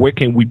where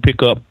can we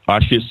pick up, I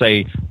should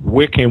say,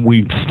 where can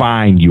we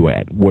find you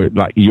at? Where,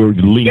 like, your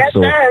links,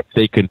 so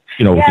they can,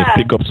 just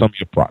pick up some of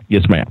your products.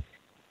 Yes, ma'am.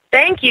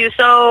 Thank you.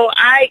 So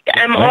I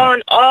am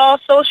on all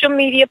social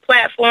media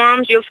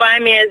platforms. You'll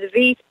find me as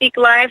V Speak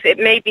Life. It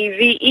may be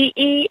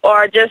VEE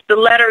or just the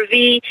letter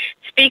V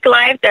Speak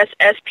Life. That's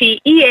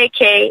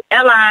SPEAKLIFE.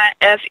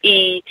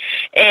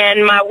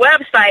 And my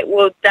website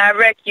will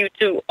direct you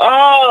to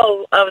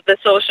all of the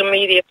social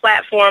media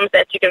platforms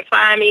that you can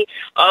find me,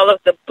 all of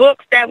the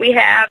books that we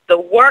have, the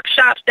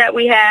workshops that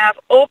we have,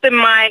 open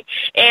mic,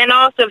 and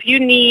also if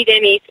you need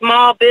any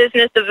small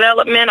business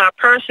development or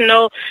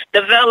personal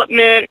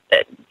development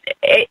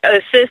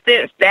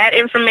assistance, that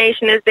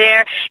information is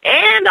there.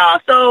 And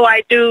also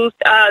I do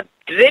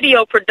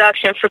video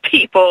production for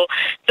people.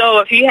 So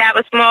if you have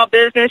a small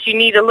business, you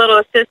need a little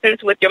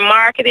assistance with your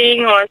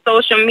marketing on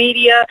social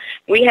media,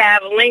 we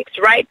have links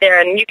right there.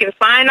 And you can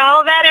find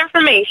all that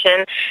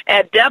information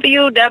at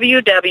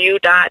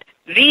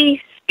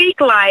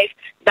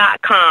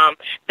www.vspeaklife.com.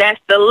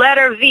 That's the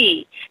letter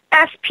V,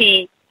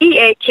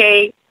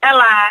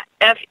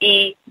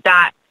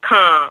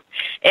 SPEAKLIFE.com.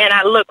 And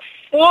I look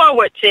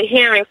forward to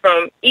hearing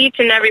from each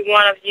and every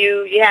one of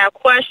you. You have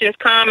questions,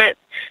 comments,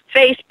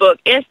 Facebook,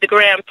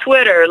 Instagram,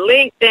 Twitter,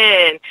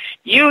 LinkedIn,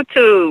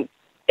 YouTube.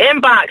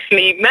 Inbox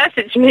me,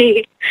 message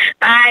me.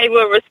 I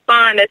will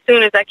respond as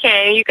soon as I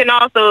can. You can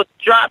also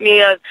drop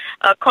me a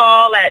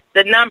call at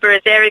the number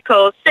is area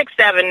code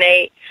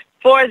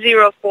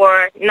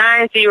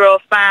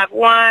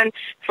 678-404-9051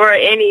 for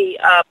any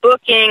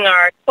booking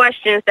or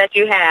questions that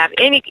you have.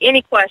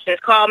 Any questions,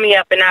 call me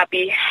up and I'll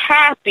be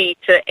happy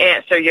to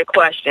answer your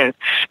questions.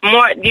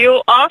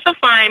 You'll also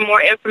find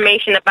more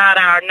information about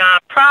our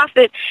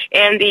nonprofit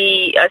and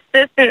the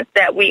assistance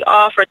that we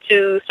offer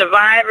to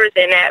survivors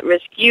and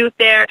at-risk youth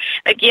there.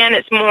 Again,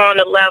 it's more on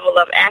the level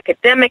of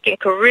academic and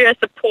career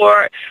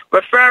support,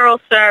 referral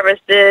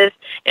services,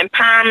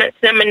 empowerment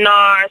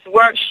seminars,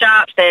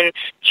 workshops, and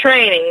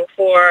training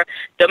for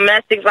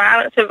domestic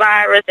violence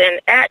survivors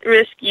and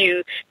at-risk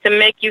youth to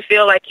make you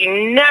feel like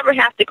you never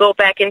have to go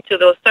back into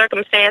those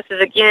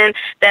circumstances again.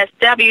 That's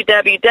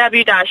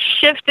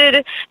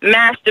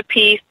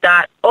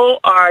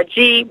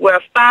www.shiftedmasterpiece.org. We're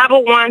a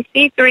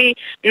 501c3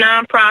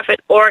 nonprofit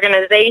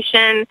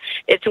organization.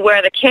 It's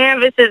where the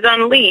canvas is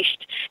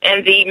unleashed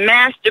and the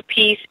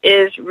masterpiece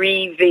is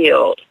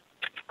revealed.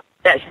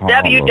 That's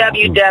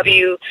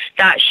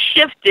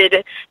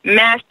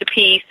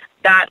www.shiftedmasterpiece.org.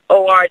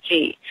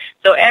 speaklife.org.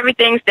 So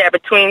everything's there.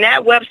 Between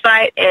that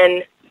website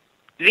and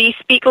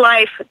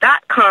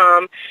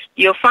thespeaklife.com,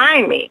 you'll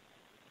find me.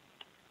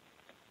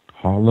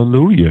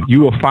 Hallelujah.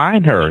 You will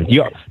find her.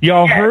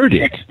 Y'all heard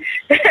it.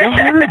 Y'all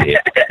heard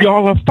it.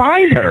 Y'all will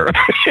find her.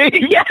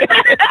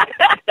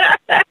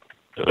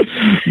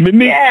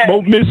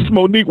 Miss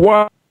Monique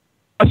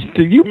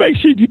Washington, you make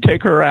sure you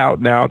take her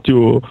out now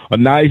to a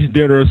nice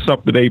dinner or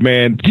something,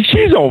 amen.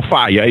 She's on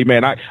fire,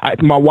 amen.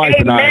 My wife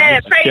and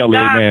I, Kelly,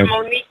 amen.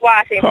 Monique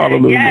Washington.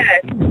 Hallelujah.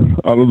 Yes.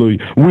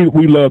 Hallelujah.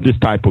 We love this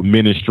type of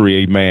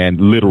ministry, amen,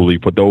 literally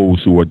for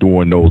those who are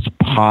doing those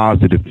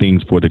positive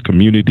things for the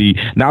community,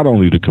 not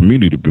only the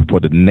community, but for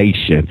the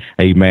nation,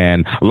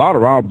 amen. A lot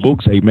of our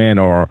books, amen,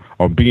 are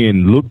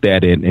being looked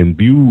at and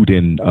viewed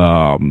and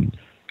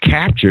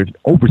captured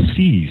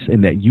overseas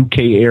in that UK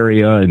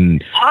area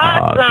and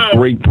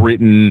Great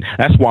Britain.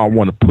 That's why I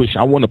want to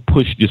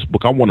push this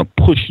book. I want to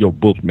push your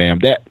book, ma'am.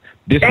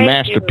 This Thank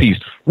masterpiece.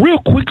 you. Real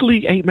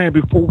quickly, amen,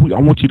 before I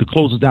want you to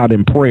close us out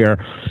in prayer.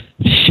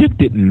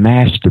 Shifted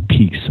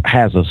Masterpiece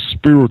has a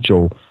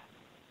spiritual,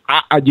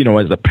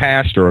 as a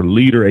pastor, a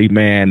leader,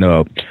 amen,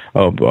 of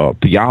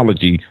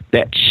theology,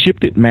 that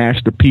Shifted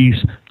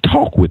Masterpiece,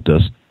 talk with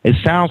us. It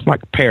sounds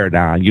like a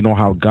paradigm. You know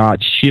how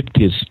God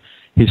shifted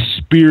his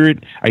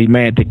spirit,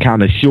 amen, to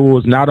kind of show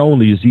us not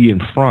only is he in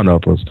front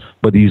of us,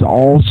 but he's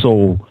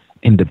also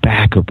in the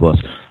back of us.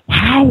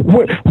 How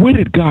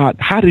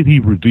did he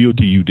reveal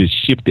to you this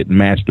Shifted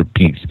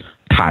Masterpiece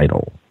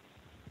title?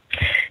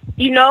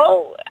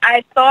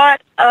 I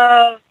thought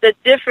of the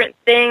different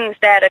things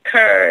that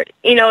occurred.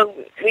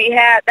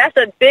 That's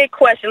a big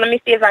question. Let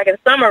me see if I can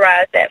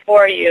summarize that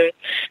for you.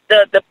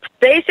 The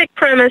basic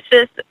premise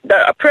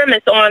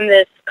on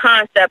this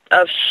concept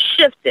of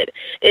shifted.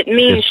 It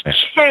means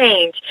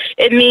change.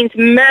 It means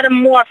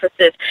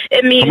metamorphosis.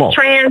 It means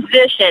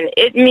transition.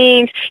 It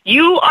means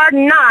you are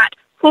not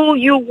who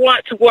you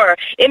once were.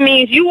 It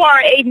means you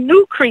are a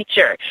new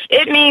creature.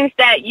 It means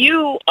that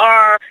you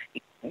are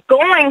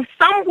going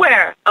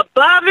somewhere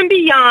above and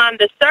beyond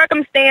the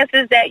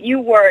circumstances that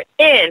you were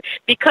in,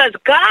 because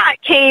God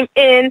came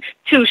in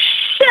to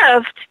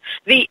shift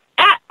the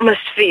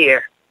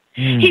atmosphere.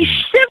 He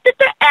shifted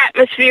the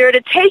atmosphere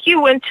to take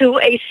you into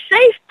a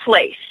safe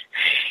place.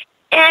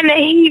 And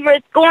he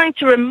was going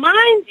to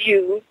remind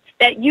you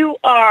that you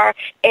are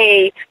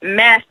a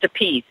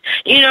masterpiece.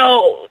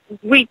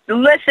 We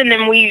listen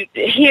and we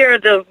hear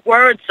the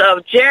words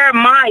of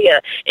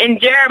Jeremiah. In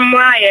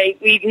Jeremiah,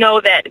 we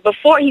know that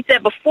before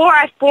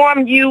I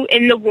formed you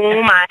in the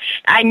womb,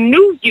 I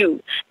knew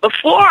you.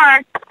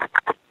 Before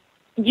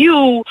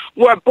you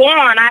were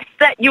born, I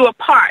set you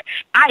apart.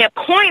 I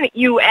appointed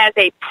you as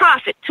a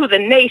prophet to the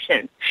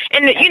nations.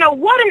 And,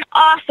 what an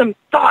awesome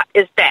thought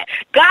is that.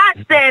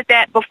 God said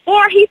that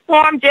before he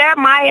formed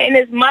Jeremiah in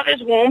his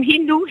mother's womb, he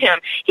knew him.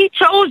 He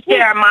chose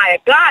Jeremiah.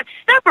 God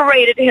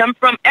separated him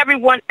from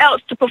everyone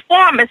else to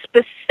perform a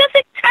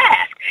specific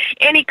task,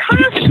 and he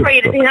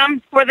consecrated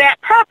him for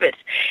that purpose.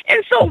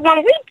 And so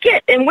when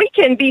we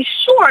can be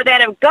sure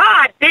that if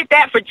God did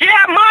that for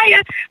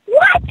Jeremiah,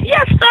 what?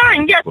 Yes, sir,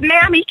 and yes,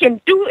 ma'am, he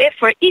can do it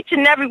for each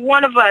and every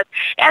one of us.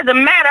 As a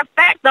matter of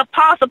fact, the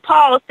Apostle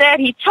Paul said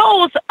he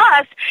chose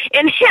us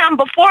in him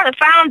before the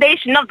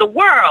foundation of the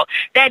world,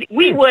 that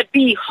we would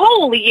be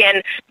holy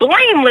and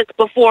blameless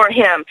before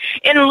him.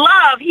 In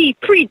love, he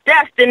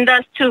predestined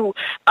us to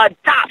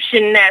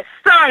adoption as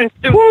sons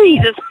through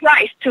Jesus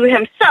Christ to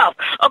himself,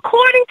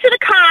 according to the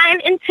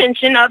kind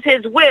intention of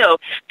his will,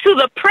 to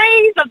the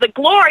praise of the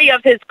glory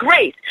of his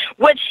grace,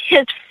 which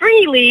he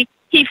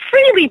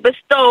freely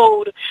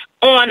bestowed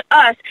on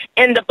us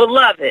in the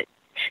beloved.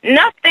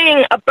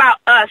 Nothing about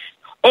us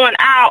on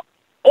our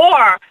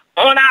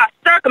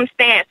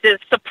circumstances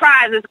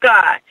surprises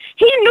God.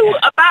 He knew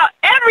about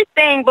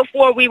everything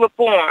before we were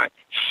born.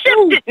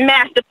 Shifted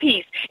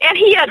masterpiece. And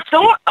he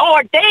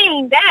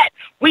ordained that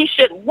we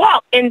should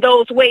walk in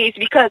those ways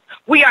because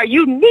we are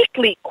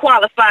uniquely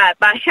qualified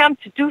by him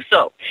to do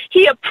so.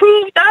 He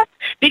approved us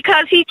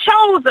because he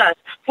chose us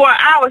for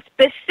our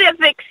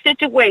specific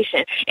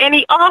situation. And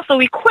he also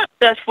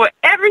equipped us for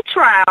every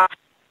trial.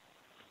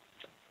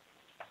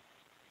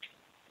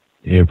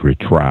 Every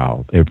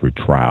trial.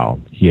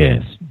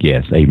 Yes,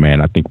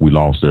 amen. I think we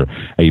lost her.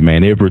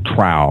 Amen. Every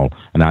trial,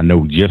 and I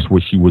know just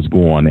where she was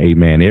going.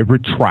 Amen. Every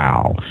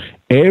trial,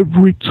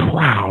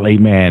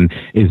 amen,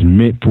 is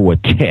meant for a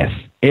test.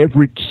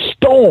 Every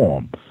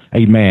storm,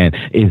 amen,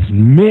 is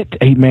meant,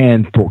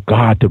 amen, for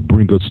God to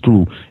bring us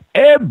through.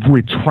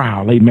 Every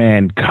trial,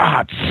 amen,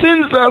 God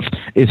sends us.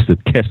 It's the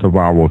test of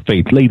our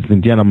faith. Ladies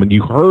and gentlemen,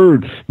 you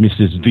heard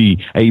Mrs.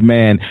 V,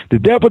 amen. The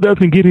devil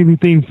doesn't get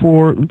anything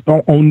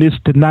on this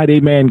tonight,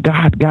 amen.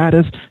 God got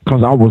us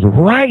because I was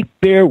right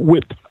there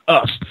with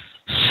us.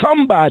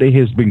 Somebody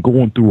has been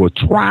going through a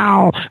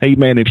trial,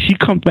 amen. If she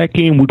comes back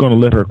in, we're going to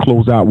let her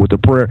close out with a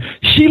prayer.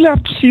 She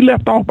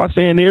left off by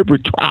saying every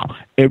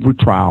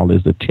trial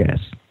is a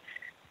test.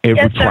 every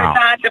Yes, sir, trial.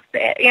 Dr.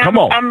 Come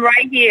on. I'm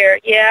right here.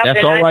 Yeah. That's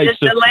and all right,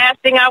 the last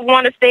thing I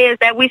want to say is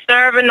that we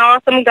serve an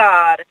awesome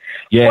God.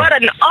 Yes. What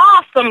an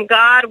awesome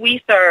God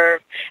we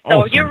serve. So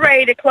Awesome. if you're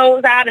ready to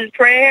close out in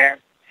prayer.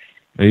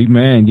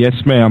 Amen.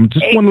 Yes, ma'am.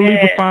 Just want to leave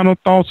Amen. with final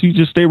thoughts. You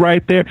just stay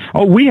right there.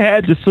 Oh, we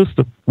had you,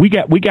 sister. We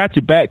got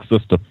your back,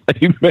 sister.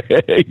 Amen.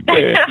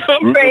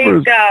 Amen.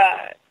 Praise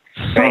God.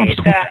 Psalms Praise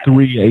God.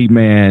 23,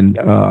 amen.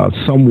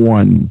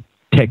 Someone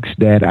text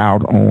that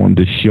out on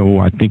the show.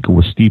 I think it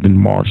was Stephen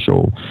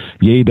Marshall.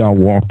 Yea, thou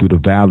walk through the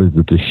valleys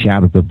of the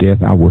shadows of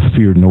death, I will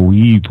fear no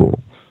evil.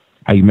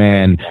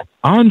 Amen.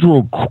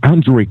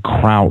 Andre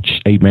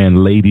Crouch,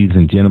 amen, ladies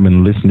and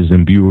gentlemen, listeners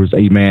and viewers,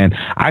 amen.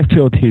 I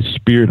felt his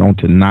spirit on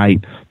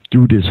tonight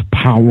through this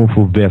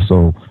powerful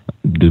vessel,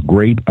 the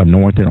great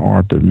anointed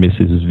author,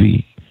 Mrs.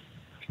 V.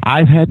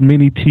 I've had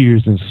many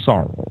tears and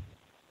sorrow.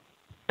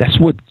 That's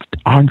what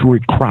Andre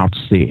Crouch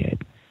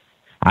said.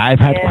 I've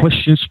had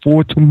questions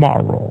for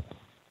tomorrow.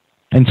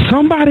 And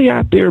somebody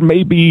out there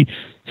may be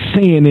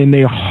saying in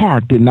their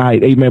heart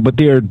tonight, amen, but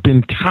there have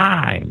been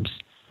times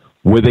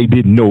where they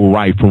didn't know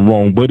right from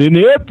wrong. But in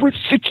every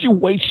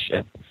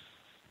situation,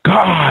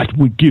 God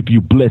will give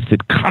you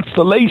blessed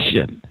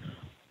consolation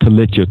to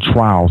let your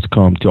trials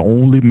come to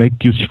only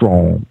make you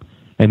strong.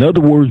 In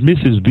other words,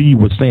 Mrs. V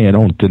was saying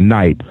on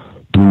tonight,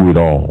 through it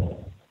all,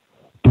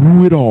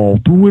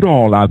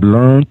 I've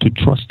learned to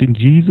trust in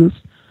Jesus.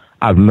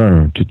 I've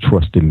learned to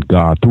trust in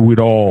God. Through it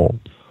all,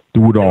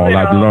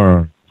 I've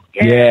learned.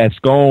 Yes,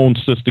 go on,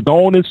 sister.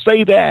 Go on and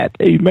say that.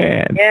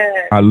 Amen.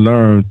 Yes. I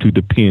learned to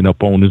depend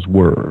upon his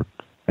word.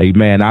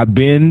 Amen. I've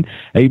been,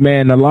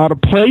 amen, a lot of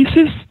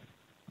places.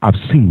 I've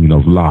seen a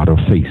lot of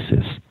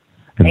faces.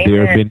 And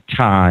there have been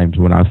times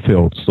when I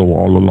felt so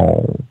all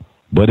alone.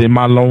 But in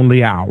my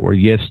lonely hour,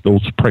 yes,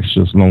 those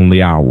precious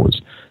lonely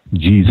hours,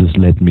 Jesus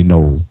let me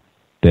know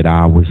that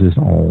I was his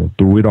own.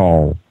 Through it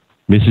all,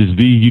 Mrs.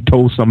 V, you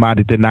told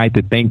somebody tonight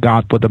to thank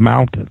God for the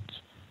mountains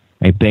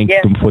and thank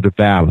him for the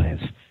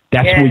valleys.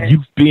 That's where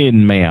you've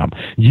been, ma'am.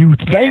 You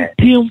thanked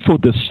him for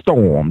the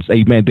storms,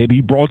 amen, that he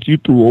brought you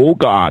through. Oh,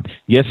 God.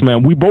 Yes,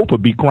 ma'am. We both will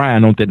be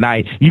crying on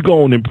tonight. You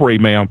go on and pray,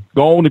 ma'am.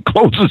 Go on and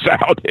close us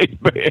out,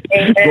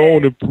 amen. Go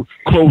on and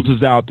close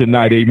us out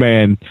tonight,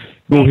 amen.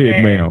 Go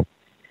ahead, ma'am.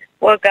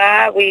 Well,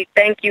 God, we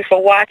thank you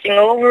for watching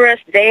over us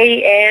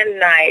day and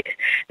night.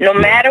 No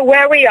matter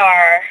where we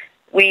are,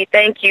 we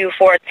thank you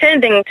for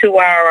attending to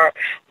our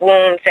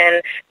wounds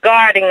and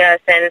guarding us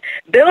and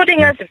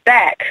building us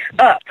back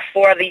up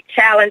for the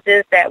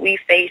challenges that we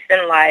face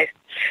in life.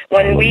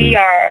 When we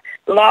are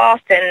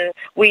lost and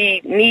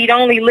we need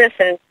only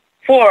listen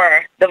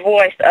for the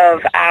voice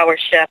of our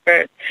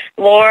shepherd.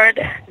 Lord,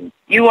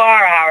 you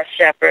are our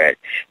shepherd.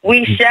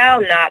 We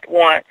shall not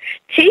want.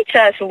 Teach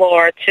us,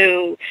 Lord,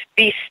 to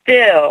be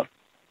still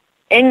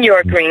in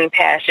your green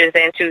pastures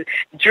and to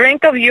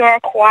drink of your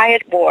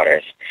quiet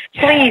waters.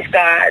 Please,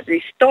 God,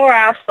 restore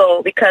our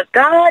soul because,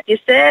 God, you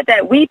said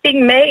that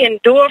weeping may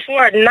endure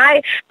for a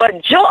night,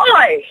 but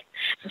joy,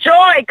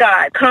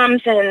 God,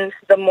 comes in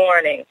the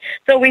morning.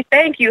 So we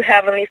thank you,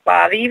 Heavenly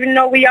Father, even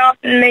though we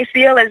often may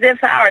feel as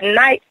if our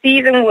night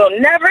season will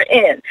never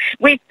end.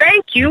 We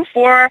thank you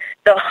for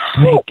the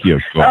hope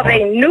of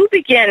a new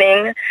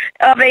beginning,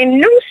 of a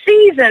new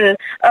season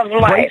of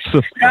life.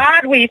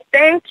 God, we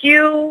thank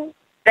you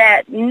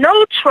that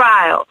no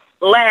trial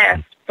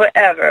lasts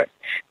forever.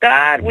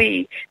 God,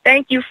 we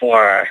thank you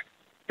for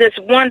this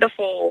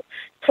wonderful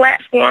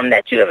platform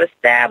that you have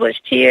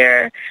established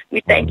here.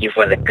 We thank you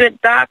for the good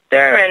doctor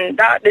and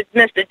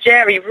Mr.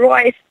 Jerry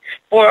Royce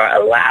for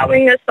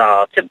allowing us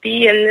all to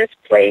be in this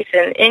place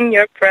and in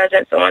your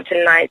presence on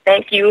tonight.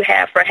 Thank you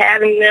for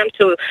having them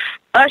to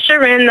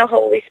usher in the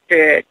Holy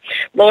Spirit.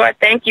 Lord,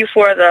 thank you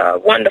for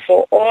the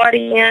wonderful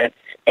audience.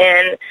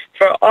 And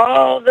for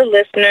all the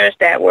listeners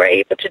that were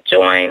able to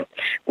join,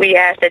 we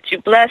ask that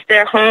you bless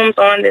their homes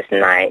on this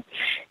night.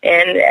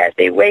 And as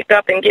they wake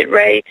up and get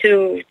ready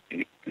to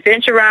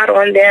venture out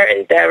on their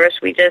endeavors,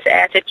 we just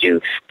ask that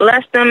you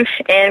bless them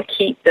and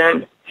keep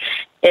them.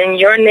 In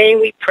your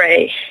name we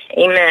pray.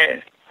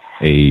 Amen.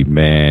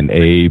 Amen.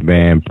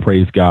 Amen.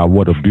 Praise God.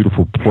 What a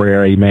beautiful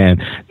prayer.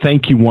 Amen.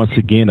 Thank you once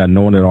again,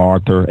 anointed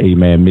author.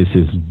 Amen.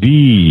 Mrs.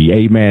 V.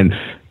 Amen.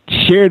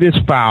 Share this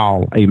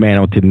file, amen,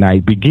 on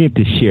tonight. Begin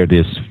to share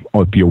this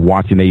if you're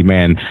watching,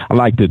 amen. I'd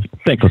like to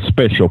thank a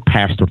special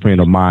pastor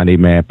friend of mine,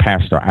 amen,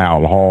 Pastor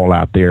Al Hall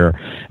out there,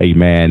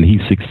 amen. He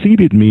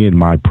succeeded me in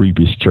my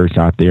previous church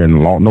out there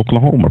in Lawton,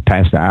 Oklahoma.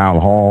 Pastor Al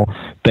Hall,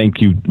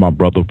 thank you, my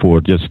brother,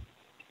 for just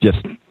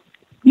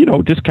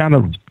kind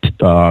of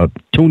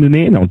tuning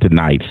in on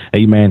tonight.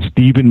 Amen.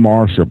 Stephen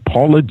Marshall,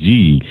 Paula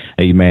G.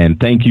 Amen.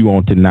 Thank you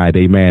on tonight.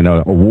 Amen.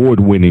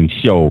 Award-winning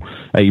show.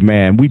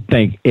 Amen. We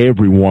thank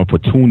everyone for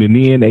tuning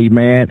in.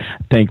 Amen.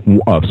 Thank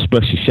a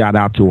special shout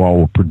out to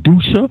our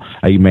producer.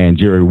 Amen.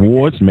 Jerry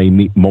Wards,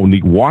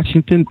 Monique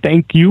Washington.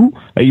 Thank you.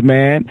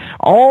 Amen.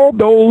 All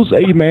those,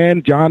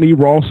 amen, Johnny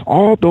Ross,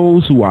 all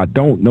those who I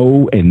don't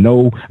know and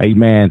know.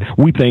 Amen.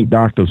 We thank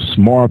Dr.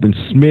 Marvin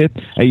Smith.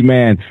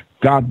 Amen.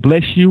 God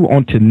bless you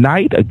on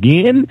tonight.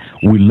 Again,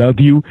 we love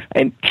you.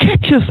 And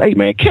catch us,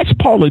 amen. Catch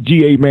Paula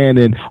G, amen,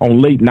 and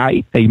on late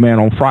night, amen,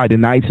 on Friday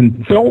nights.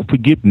 And don't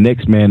forget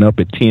Next Man Up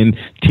at 10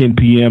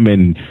 p.m.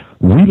 And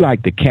we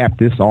like to cap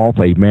this off,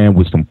 amen,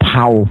 with some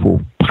powerful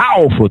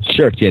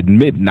church at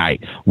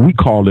midnight. We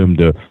call them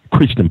the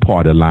Christian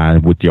Party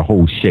Line with your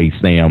host Shay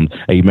Sam.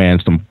 Amen.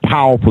 Some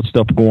powerful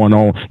stuff going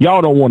on.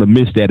 Y'all don't want to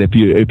miss that. If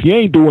you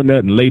ain't doing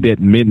nothing late at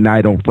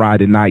midnight on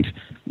Friday nights,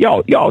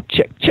 y'all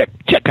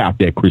check out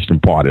that Christian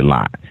Party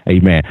Line.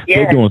 Amen. Yeah.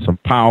 They're doing some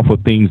powerful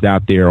things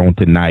out there on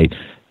tonight.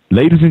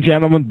 Ladies and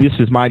gentlemen, this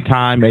is my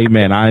time.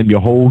 Amen. I am your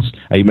host.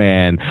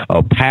 Amen.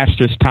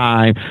 Pastor's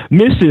time.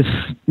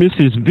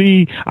 Mrs.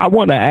 V, I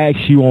want to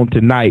ask you on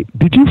tonight,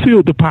 did you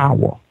feel the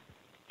power?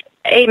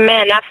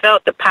 Amen. I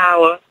felt the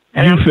power.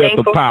 And you I'm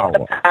felt the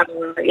power.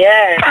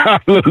 Yeah.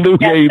 Hallelujah.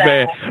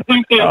 Yes,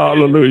 amen.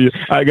 Hallelujah.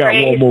 I got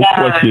one more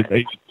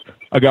question.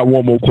 I got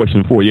one more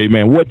question for you.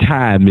 Amen. What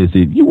time is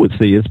it? You would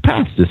say it's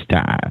pastor's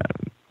time.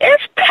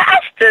 It's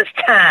pastor's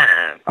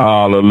time.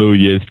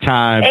 Hallelujah. It's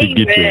time to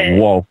get your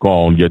walk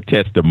on, your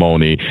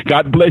testimony.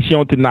 God bless you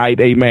on tonight.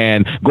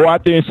 Amen. Go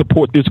out there and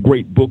support this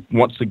great book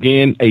once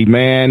again.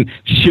 Amen.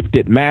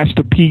 Shifted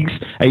Masterpiece.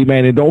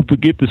 Amen. And don't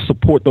forget to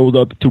support those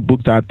other two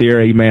books out there.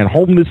 Amen.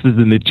 Homeless is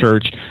in the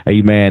church.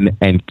 Amen.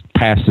 And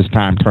Pastor's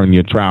Time, Turn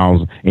Your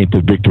Trials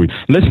into Victory.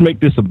 Let's make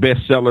this a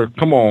bestseller.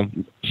 Come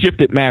on.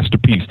 Shifted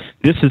Masterpiece.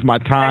 This is my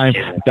time.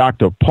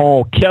 Dr.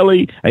 Paul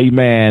Kelly.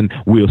 Amen.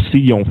 We'll see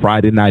you on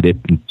Friday night at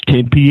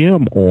 10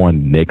 p.m.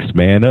 on Next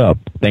Man Up.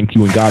 Thank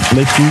you and God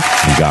bless you.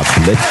 And God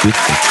bless this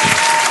country.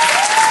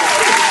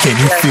 Can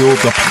you feel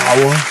the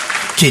power?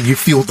 Can you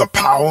feel the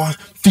power?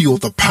 Feel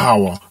the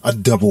power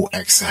of Double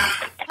XI.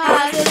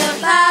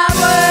 Positive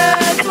Power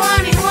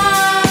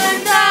 21.org.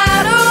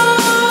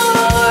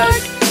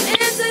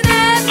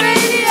 Internet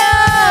radio.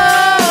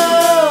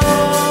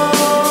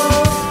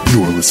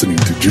 You are listening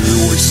to Jerry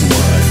Royce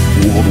Live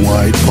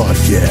Worldwide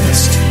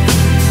Podcast.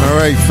 All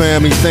right,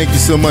 family, thank you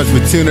so much for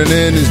tuning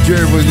in. It's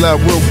Jerry Royce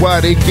Live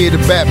Worldwide, a.k.a. the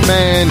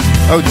Batman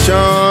of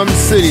Charm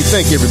City.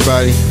 Thank you,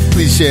 everybody.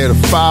 Please share the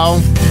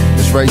file.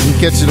 That's right, you can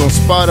catch it on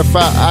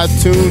Spotify,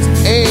 iTunes,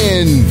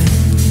 and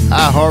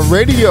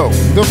iHeartRadio.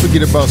 Don't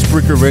forget about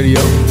Spreaker Radio.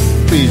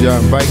 Please,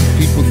 y'all, invite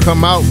people to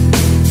come out.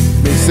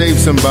 May save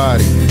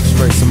somebody. That's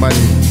right, somebody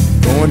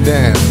going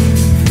down.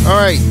 All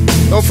right,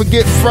 don't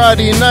forget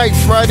Friday night,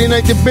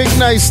 the big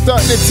night,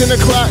 starting at 10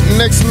 o'clock,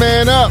 Next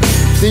Man Up.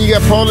 Then you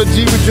got Paula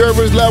G with Jerry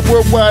Royce Live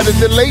Worldwide at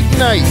the late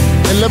night,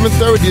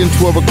 11:30 and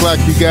 12 o'clock.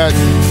 You got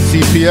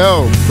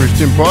CPL,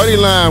 Christian Party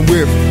Line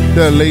with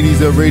the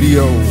Ladies of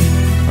Radio.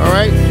 All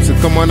right, so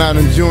come on out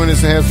and join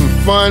us and have some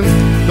fun.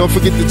 Don't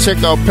forget to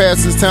check out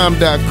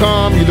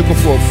pastorstime.com. You're looking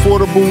for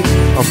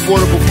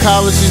affordable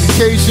college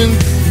education,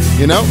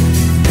 you know.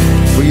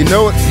 Well, you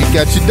know it, you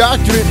got your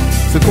doctorate.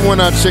 So come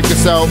on out, check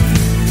us out.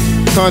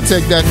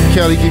 Contact Dr.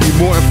 Kelly, give you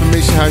more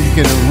information how you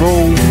can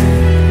enroll.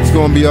 It's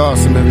going to be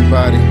awesome,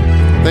 everybody.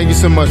 Thank you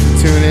so much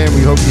for tuning in.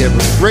 We hope you have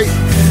a great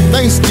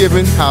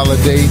Thanksgiving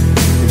holiday.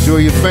 Enjoy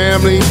your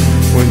family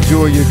or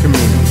enjoy your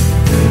community.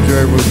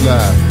 Enjoy Royce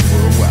Live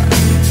Worldwide.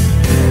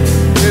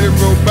 Get it,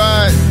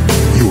 robot.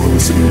 You are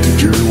listening to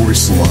Jerry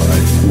Royce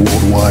Live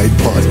Worldwide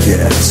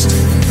Podcast.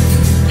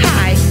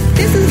 Hi,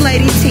 this is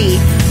Lady T,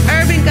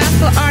 urban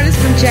gospel artist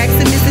from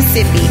Jackson,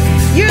 Mississippi.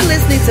 You're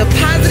listening to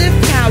Positive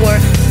Power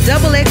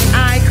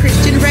XXI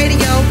Christian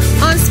Radio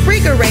on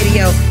Spreaker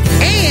Radio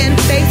and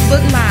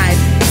Facebook Live.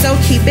 So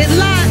keep it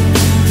locked.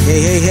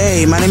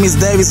 Hey, my name is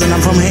Davis and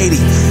I'm from Haiti,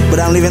 but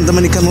I live in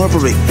Dominican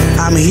Republic.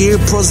 I'm here,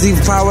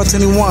 Positive Power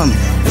 21,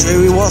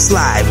 Jerry Royce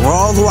Live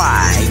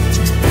Worldwide.